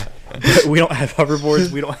 Okay. Yeah. But we don't have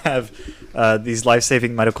hoverboards. We don't have these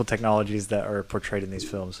life-saving medical technologies that are portrayed in these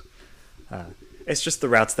films. It's just the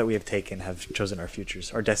routes that we have taken have chosen our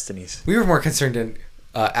futures, our destinies. We were more concerned in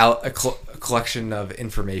a collection of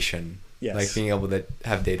information. Yes. Like being able to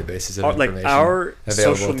have databases of information. Like our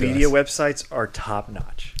social media us. Websites are top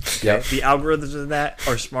notch. Okay? Yep. The algorithms in that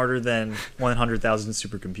are smarter than 100,000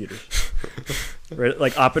 supercomputers. Right?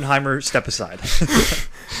 Like Oppenheimer, step aside.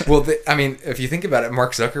 Well, if you think about it,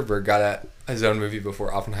 Mark Zuckerberg got his own movie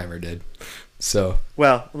before Oppenheimer did. So.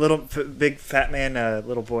 Well, big fat man,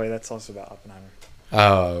 little boy. That's also about Oppenheimer.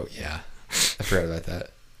 Oh yeah, I forgot about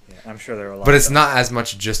that. Yeah, I'm sure there are a lot. But it's not as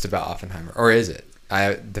much just about Oppenheimer, or is it?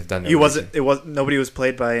 I've done. Nobody was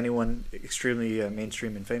played by anyone extremely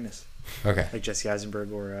mainstream and famous. Okay. Like Jesse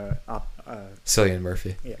Eisenberg or Cillian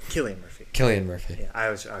Murphy. Yeah, Cillian Murphy. Yeah, I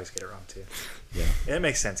always get it wrong too. Yeah. It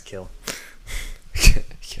makes sense. Kill.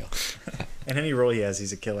 Kill. In any role he has,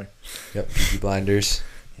 he's a killer. Yep. Peaky Blinders.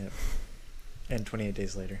 Yep. And 28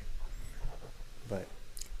 Days Later.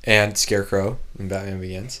 And Scarecrow in Batman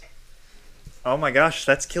Begins. Oh my gosh,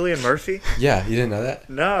 that's Cillian Murphy? Yeah, you didn't know that?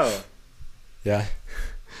 No. Yeah.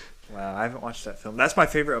 Wow, I haven't watched that film. That's my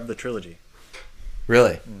favorite of the trilogy.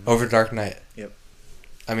 Really? Mm-hmm. Over Dark Knight? Yep.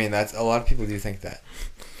 I mean, that's a lot of people do think that.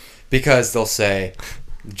 Because they'll say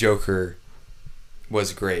Joker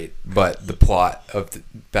was great, but the plot of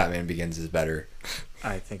Batman Begins is better.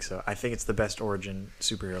 I think so. I think it's the best origin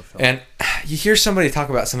superhero film. And you hear somebody talk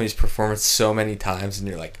about somebody's performance so many times, and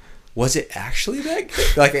you're like, was it actually that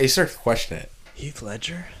good? Like, you start to question it. Heath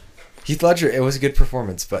Ledger, it was a good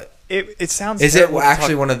performance, but it sounds. Is it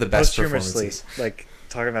actually one of the best performances? Like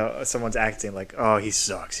talking about someone's acting, like, oh, he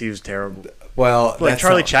sucks. He was terrible. Well, like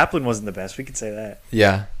Charlie Chaplin wasn't the best. We could say that.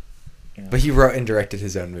 Yeah, you know? But he wrote and directed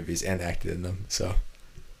his own movies and acted in them, so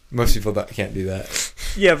most people can't do that.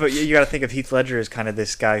 Yeah, but you got to think of Heath Ledger as kind of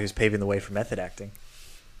this guy who's paving the way for method acting.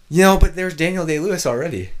 But there's Daniel Day-Lewis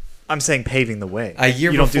already. I'm saying paving the way. A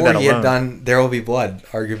year before he had done There Will Be Blood,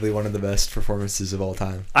 arguably one of the best performances of all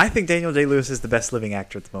time. I think Daniel Day-Lewis is the best living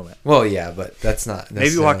actor at the moment. Well, yeah, but that's not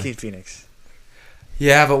maybe Joaquin Phoenix.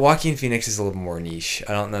 Yeah, but Joaquin Phoenix is a little more niche.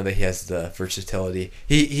 I don't know that he has the versatility.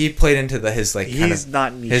 He played into he's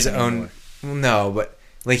not niche his anymore. Own. No, but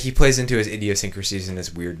he plays into his idiosyncrasies and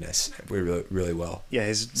his weirdness really, really well. Yeah,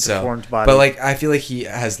 his deformed body. But I feel like he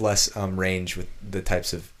has less range with the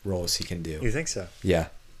types of roles he can do. You think so? Yeah,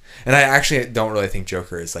 And I actually don't really think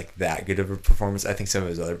Joker is like that good of a performance. I think some of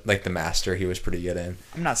his other, like The Master, he was pretty good in.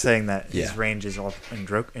 I'm not saying that his Yeah. range is all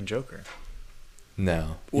in Joker.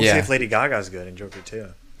 No. We'll see if Lady Gaga's good in Joker too.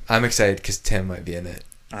 I'm excited because Tim might be in it.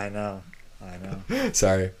 I know.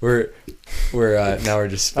 Sorry, we're now we're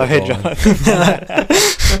just. Oh, hey, John.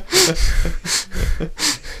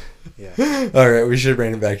 Yeah. All right, we should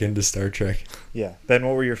bring it back into Star Trek. Yeah. Ben,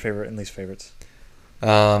 what were your favorite and least favorites?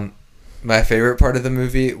 My favorite part of the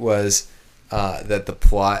movie was that the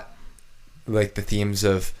plot, like the themes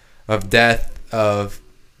of death, of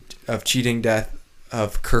cheating death,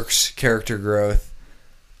 of Kirk's character growth,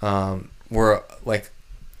 were like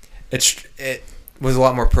it was a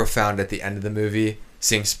lot more profound at the end of the movie,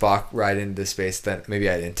 seeing Spock ride into space than maybe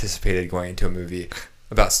I'd anticipated going into a movie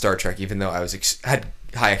about Star Trek, even though I was had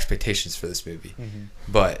high expectations for this movie. Mm-hmm.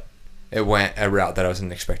 But it went a route that I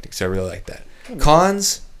wasn't expecting, so I really like that.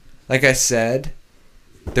 Cons, like I said,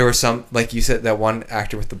 there were some, like you said, that one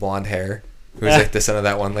actor with the blonde hair who was like the son of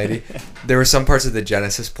that one lady. There were some parts of the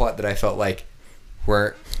Genesis plot that I felt like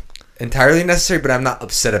weren't entirely necessary, but I'm not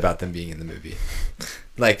upset about them being in the movie.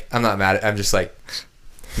 Like, I'm not mad. I'm just like,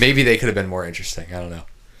 maybe they could have been more interesting. I don't know.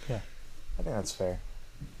 Yeah, I think that's fair.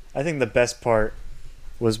 I think the best part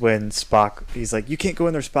was when Spock, he's like, "You can't go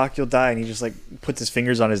in there, Spock, you'll die," and he just like puts his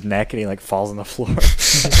fingers on his neck and he like falls on the floor.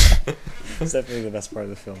 That's definitely the best part of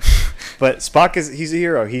the film. But Spock he's a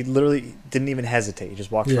hero. He literally didn't even hesitate. He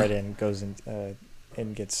just walks right in, goes in,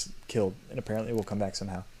 and gets killed, and apparently will come back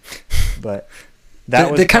somehow. But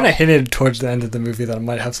they kind of hinted towards the end of the movie that it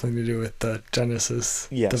might have something to do with the Genesis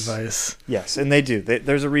device. Yes, and they do.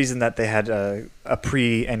 There's a reason that they had a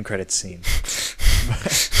pre-end credits scene.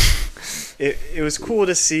 It was cool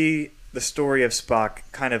to see the story of Spock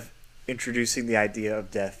kind of introducing the idea of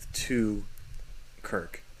death to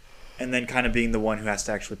Kirk, and then kind of being the one who has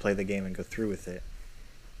to actually play the game and go through with it,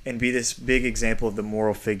 and be this big example of the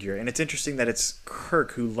moral figure. And it's interesting that it's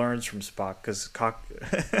Kirk who learns from Spock, because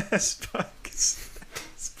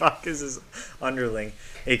Spock is his underling.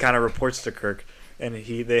 He kind of reports to Kirk, and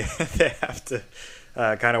they have to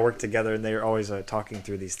kind of work together, and they're always talking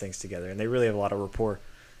through these things together, and they really have a lot of rapport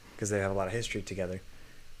because they have a lot of history together.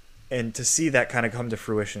 And to see that kind of come to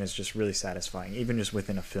fruition is just really satisfying, even just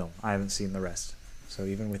within a film. I haven't seen the rest, so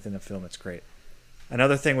even within a film, it's great.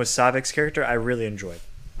 Another thing was Savik's character. I really enjoyed.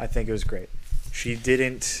 I think it was great. She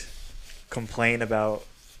didn't complain about,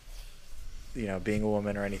 being a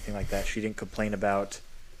woman or anything like that. She didn't complain about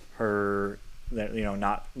her,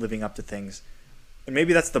 not living up to things. And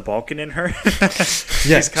maybe that's the Balkan in her.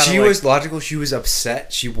 Yeah, she was logical. She was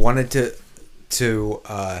upset. She wanted to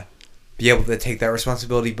be able to take that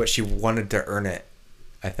responsibility, but she wanted to earn it,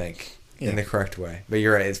 I think, in the correct way. But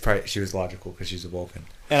you're right. It's probably she was logical because she's a Vulcan.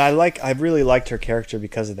 And I really liked her character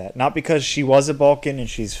because of that. Not because she was a Balkan and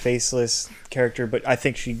she's faceless character, but I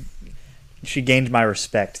think she gained my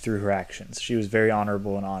respect through her actions. She was very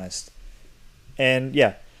honorable and honest. And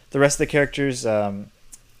yeah, the rest of the characters,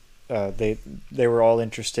 they were all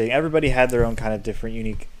interesting. Everybody had their own kind of different,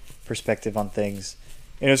 unique perspective on things.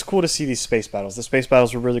 And it was cool to see these space battles. The space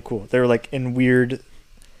battles were really cool. They were like in weird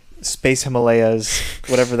space Himalayas,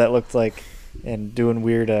 whatever that looked like, and doing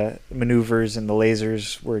weird maneuvers, and the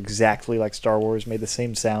lasers were exactly like Star Wars, made the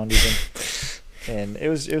same sound even. And it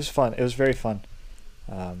was fun. It was very fun.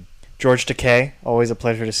 George Takei, always a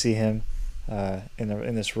pleasure to see him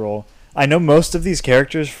in this role. I know most of these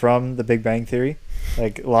characters from The Big Bang Theory.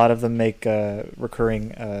 Like a lot of them make recurring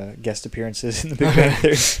guest appearances in The Big Bang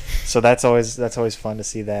Theory, so that's always fun to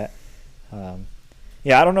see that. I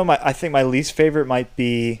don't know. I think my least favorite might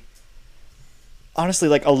be, honestly,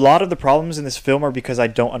 like a lot of the problems in this film are because I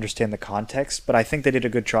don't understand the context, but I think they did a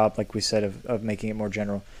good job, like we said, of making it more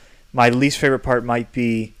general. My least favorite part might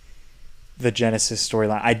be the Genesis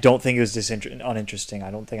storyline. I don't think it was uninteresting.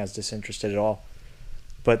 I don't think I was disinterested at all.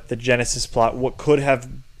 But the Genesis plot, what could have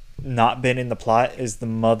not been in the plot is the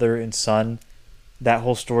mother and son. That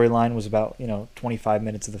whole storyline was about 25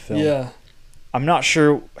 minutes of the film. Yeah, I'm not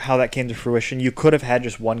sure how that came to fruition. You could have had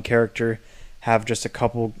just one character have just a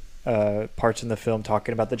couple parts in the film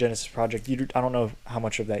talking about the Genesis project. I don't know how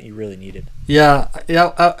much of that you really needed. Yeah.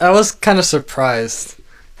 I was kind of surprised.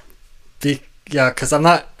 Because I'm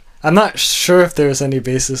not sure if there was any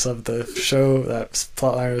basis of the show that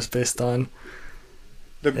plotline was based on.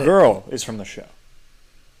 The girl is from the show.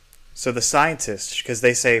 So the scientist, because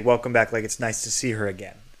they say welcome back, like it's nice to see her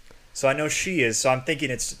again. So I know she is. So I'm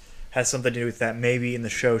thinking has something to do with that. Maybe in the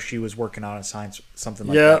show she was working on a science, something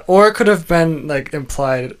like that. Yeah, or it could have been like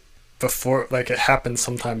implied before, like it happened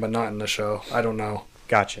sometime, but not in the show. I don't know.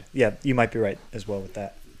 Gotcha. Yeah, you might be right as well with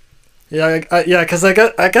that. Yeah, because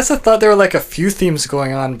I guess I thought there were like a few themes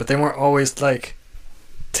going on, but they weren't always like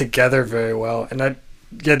together very well, and I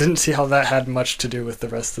didn't see how that had much to do with the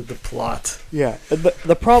rest of the plot. Yeah,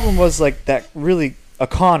 the problem was like that really a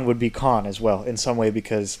Khan would be Khan as well in some way,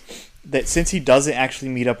 because that since he doesn't actually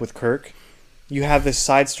meet up with Kirk, you have this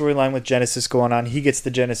side storyline with Genesis going on. He gets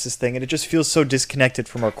the Genesis thing, and it just feels so disconnected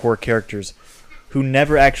from our core characters, who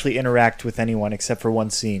never actually interact with anyone except for one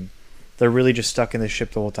scene. They're really just stuck in the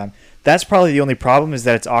ship the whole time. That's probably the only problem, is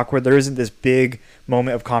that it's awkward. There isn't this big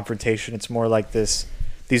moment of confrontation. It's more like this.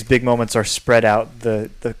 These big moments are spread out.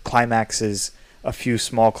 The climax is a few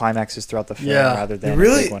small climaxes throughout the film rather than a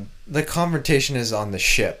big one. The confrontation is on the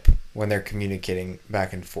ship when they're communicating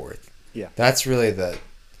back and forth. Yeah. That's really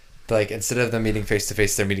like, instead of them meeting face to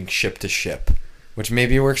face, they're meeting ship to ship, which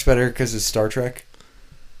maybe works better because it's Star Trek.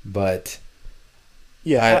 But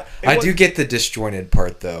yeah, I do get the disjointed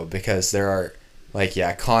part though, because there are like,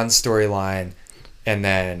 Khan's storyline, and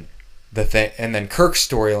then Kirk's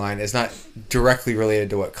storyline is not directly related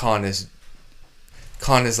to what Khan is.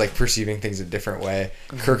 Khan is like perceiving things a different way.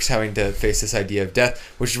 Mm-hmm. Kirk's having to face this idea of death,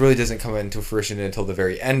 which really doesn't come into fruition until the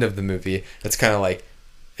very end of the movie. It's kind of like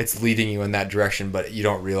it's leading you in that direction, but you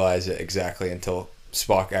don't realize it exactly until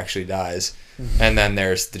Spock actually dies. Mm-hmm. And then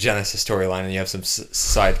there's the Genesis storyline, and you have some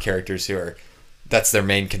side characters who are, that's their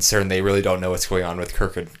main concern. They really don't know what's going on with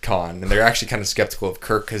Kirk and Khan, and they're actually kind of skeptical of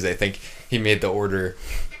Kirk because they think he made the order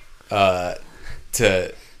to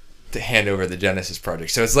hand over the Genesis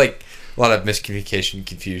project. So it's like a lot of miscommunication,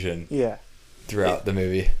 confusion. Yeah. Throughout the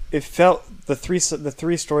movie, it felt the three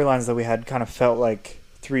storylines that we had kind of felt like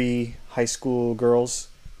three high school girls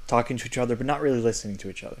talking to each other, but not really listening to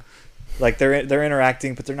each other. Like they're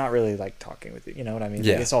interacting, but they're not really like talking with you. You know what I mean?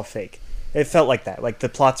 Yeah. Like, it's all fake. It felt like that. Like the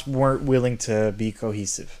plots weren't willing to be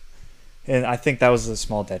cohesive, and I think that was a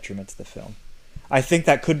small detriment to the film. I think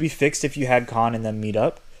that could be fixed if you had Khan and them meet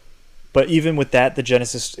up, but even with that, the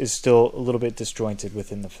Genesis is still a little bit disjointed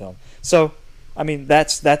within the film. So, I mean,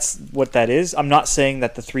 that's what that is. I'm not saying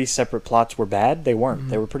that the three separate plots were bad. They weren't. Mm-hmm.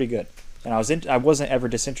 They were pretty good, and I wasn't ever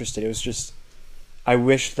disinterested. It was just I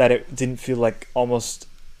wish that it didn't feel like almost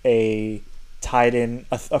a tied in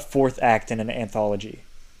a fourth act in an anthology,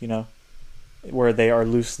 you know, where they are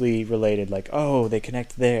loosely related. Like, oh, they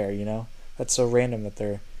connect there, you know. That's so random that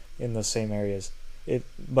they're in those same areas.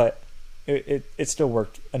 But it still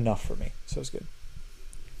worked enough for me, so it's good.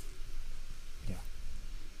 Yeah.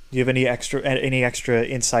 Do you have any extra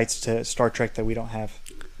insights to Star Trek that we don't have?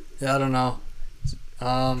 Yeah, I don't know.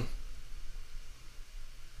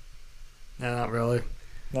 Yeah, not really.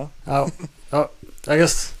 No. I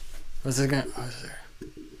guess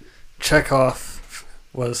Chekhov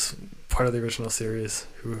was part of the original series,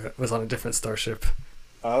 who was on a different starship.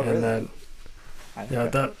 Oh, really? And then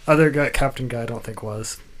that other guy, Captain Guy, I don't think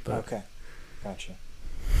was. But. Okay, gotcha.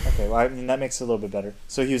 Okay, well, I mean, that makes it a little bit better.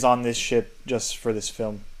 So he was on this ship just for this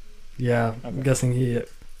film. Yeah, okay. I'm guessing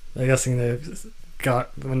they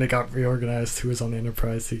got, when they got reorganized, who was on the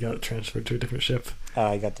Enterprise, he got transferred to a different ship.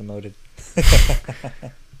 He got demoted. That's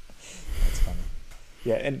funny.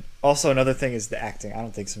 Yeah, and also another thing is the acting. I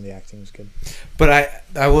don't think some of the acting was good. But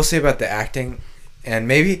I will say about the acting, and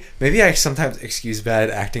maybe I sometimes excuse bad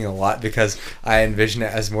acting a lot because I envision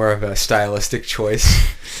it as more of a stylistic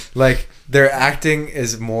choice. Like, their acting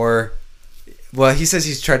is more... Well, he says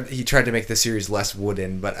he tried to make the series less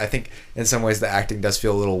wooden, but I think in some ways the acting does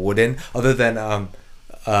feel a little wooden, other than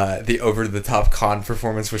the over-the-top Khan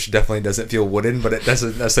performance, which definitely doesn't feel wooden, but it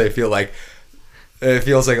doesn't necessarily feel like... It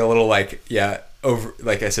feels like a little like, over,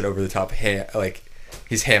 like I said, over the top, like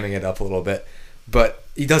he's hamming it up a little bit, but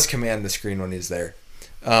he does command the screen when he's there.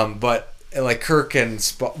 But like Kirk and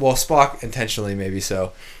Spock intentionally maybe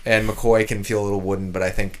so, and McCoy can feel a little wooden, but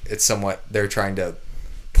I think it's somewhat they're trying to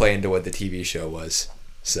play into what the TV show was.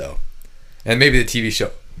 So, and maybe the TV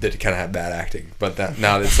show did kind of have bad acting, but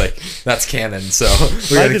now it's like that's canon. So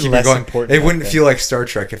we're gonna keep it going. It wouldn't feel like Star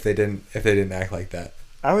Trek if they didn't act like that.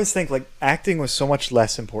 I always think like acting was so much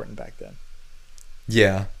less important back then.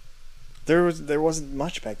 Yeah. There wasn't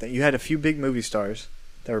much back then. You had a few big movie stars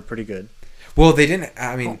that were pretty good. Well, they didn't.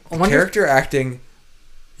 I mean, character acting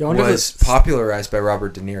was popularized by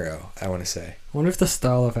Robert De Niro, I want to say. I wonder if the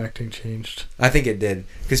style of acting changed. I think it did,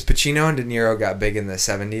 because Pacino and De Niro got big in the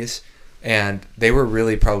 70s, and they were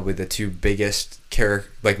really probably the two biggest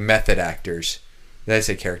method actors. Did I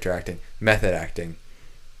say character acting? Method acting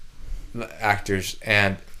actors,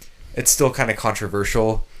 and it's still kind of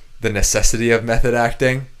controversial, the necessity of method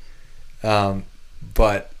acting,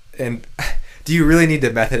 but Do you really need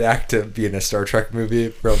to method act to be in a Star Trek movie?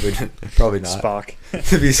 Probably not. Spock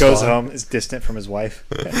To be goes Spock. home, is distant from his wife.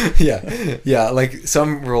 yeah. Like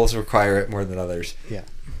some roles require it more than others. Yeah.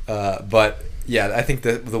 But yeah, I think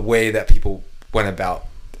the way that people went about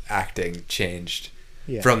acting changed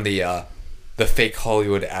from the fake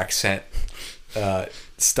Hollywood accent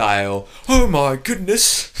style. Oh my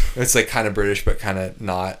goodness! It's like kind of British, but kind of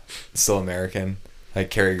not. Still American. Like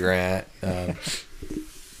Cary Grant.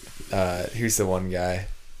 Who's the one guy?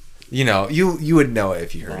 You know, you would know it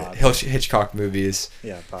if you heard it. Hitchcock movies,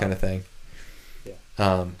 kind of thing.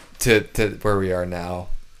 Yeah. To where we are now.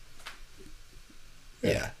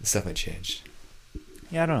 Yeah, it's definitely changed.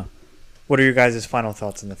 Yeah, I don't know. What are your guys' final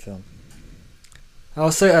thoughts on the film?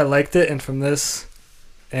 I'll say I liked it, and from this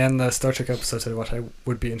and the Star Trek episodes I watched, I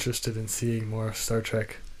would be interested in seeing more Star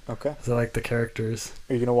Trek. Okay. Because I like the characters.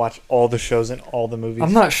 Are you gonna watch all the shows and all the movies?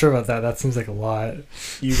 I'm not sure about that. That seems like a lot.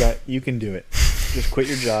 You can do it. Just quit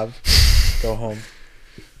your job, go home,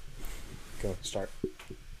 go start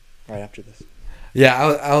right after this.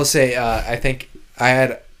 Yeah, I'll say I think I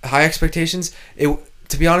had high expectations.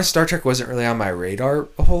 To be honest, Star Trek wasn't really on my radar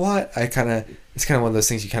a whole lot. It's kind of one of those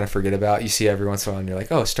things you kind of forget about. You see every once in a while and you're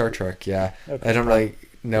like, oh, Star Trek, yeah. Okay. I don't really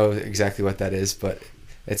know exactly what that is, but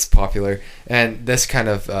it's popular. And this kind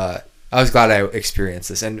of, I was glad I experienced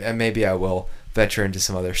this, and maybe I will venture into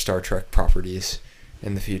some other Star Trek properties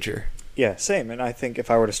in the future. Yeah, same. And I think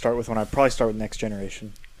if I were to start with one, I'd probably start with Next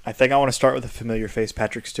Generation. I think I want to start with a familiar face,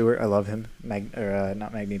 Patrick Stewart. I love him.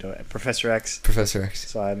 Not Magneto, Professor X. Professor X.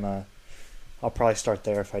 So I'll probably start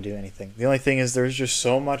there if I do anything. The only thing is there's just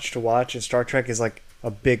so much to watch, and Star Trek is like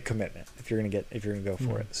a big commitment if you're gonna go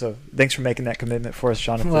for it. So thanks for making that commitment for us,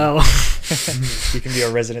 Jonathan. Well, you can be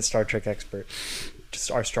our resident Star Trek expert,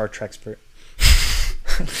 just our Star Trek expert.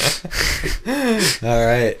 All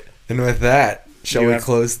right, and with that, shall we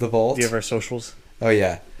close the vault? Do you have our socials? Oh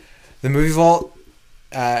yeah, the Movie Vault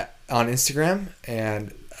on Instagram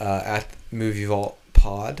and at Movie Vault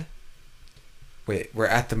Pod. Wait, we're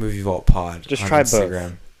at the Movie Vault Pod just on try Instagram.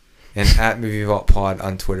 Both. And at Movie Vault Pod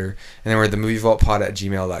on Twitter. And then we're the Movie Vault Pod at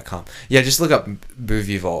gmail.com. Yeah, just look up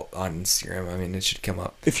Movie Vault on Instagram. I mean, it should come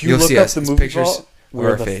up. If you look up the Movie Vault,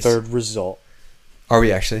 we're the third result. Are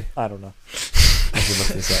we actually? I don't know. I should look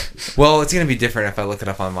this up. Well, it's going to be different if I look it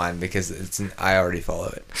up on mine because I already follow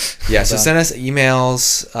it. Yeah, so send us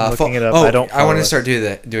emails. Looking it up. I want to start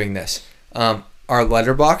doing this. Our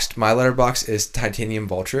letterboxed, my letterbox is Titanium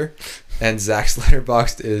Vulture. And Zach's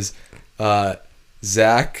letterboxd is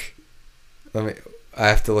Zach. I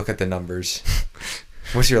have to look at the numbers.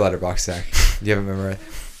 What's your letterbox, Zach? Do you have it memorized?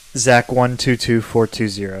 Zach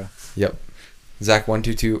 122420. Yep. Zach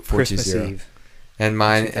 122420. Christmas Eve. And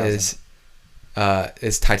mine is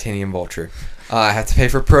Titanium Vulture. I have to pay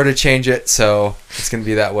for Pro to change it, so it's gonna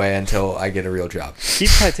be that way until I get a real job. Keep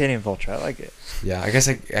Titanium Vulture. I like it. Yeah, I guess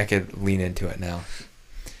I could lean into it now.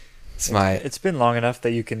 It's been long enough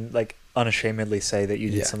that you can like unashamedly say that you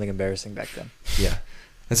did something embarrassing back then. Yeah.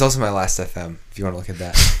 It's also my last FM, if you want to look at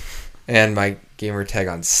that. And my gamer tag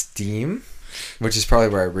on Steam, which is probably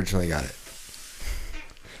where I originally got it.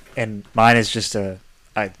 And mine is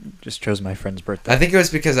I just chose my friend's birthday. I think it was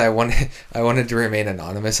because I wanted to remain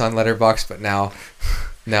anonymous on Letterboxd, but now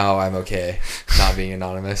I'm okay not being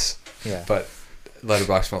anonymous. Yeah. But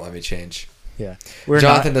Letterboxd won't let me change. Yeah.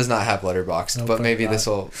 Jonathan does not have Letterboxd, Nope, but maybe not.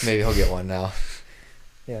 maybe he'll get one now.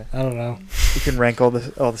 Yeah. I don't know. You can rank all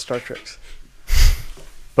the Star Treks.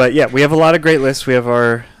 But yeah, we have a lot of great lists. We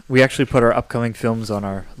actually put our upcoming films on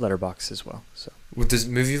our letterbox as well. So Does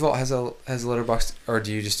Movie Vault has a letterbox, or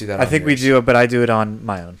do you just do that? I think yours? we do, but I do it on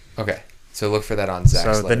my own. Okay, so look for that on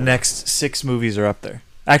Zach's. So the next 6 movies are up there.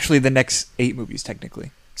 Actually, the next 8 movies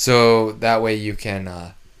technically. So that way you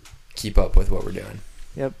can keep up with what we're doing.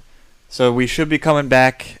 Yep. So we should be coming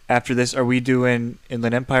back after this. Are we doing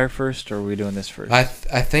Inland Empire first, or are we doing this first? I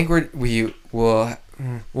think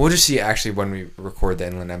we'll just see actually when we record the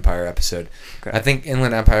Inland Empire episode. Okay. I think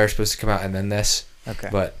Inland Empire is supposed to come out and then this. Okay.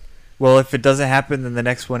 But well, if it doesn't happen, then the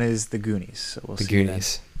next one is The Goonies. So we'll The see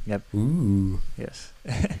Goonies. Then. Yep. Ooh. Yes.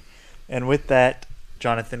 And with that,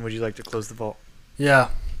 Jonathan, would you like to close the vault? Yeah.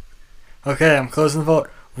 Okay, I'm closing the vault.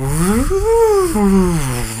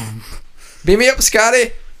 Beam me up,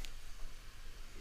 Scotty.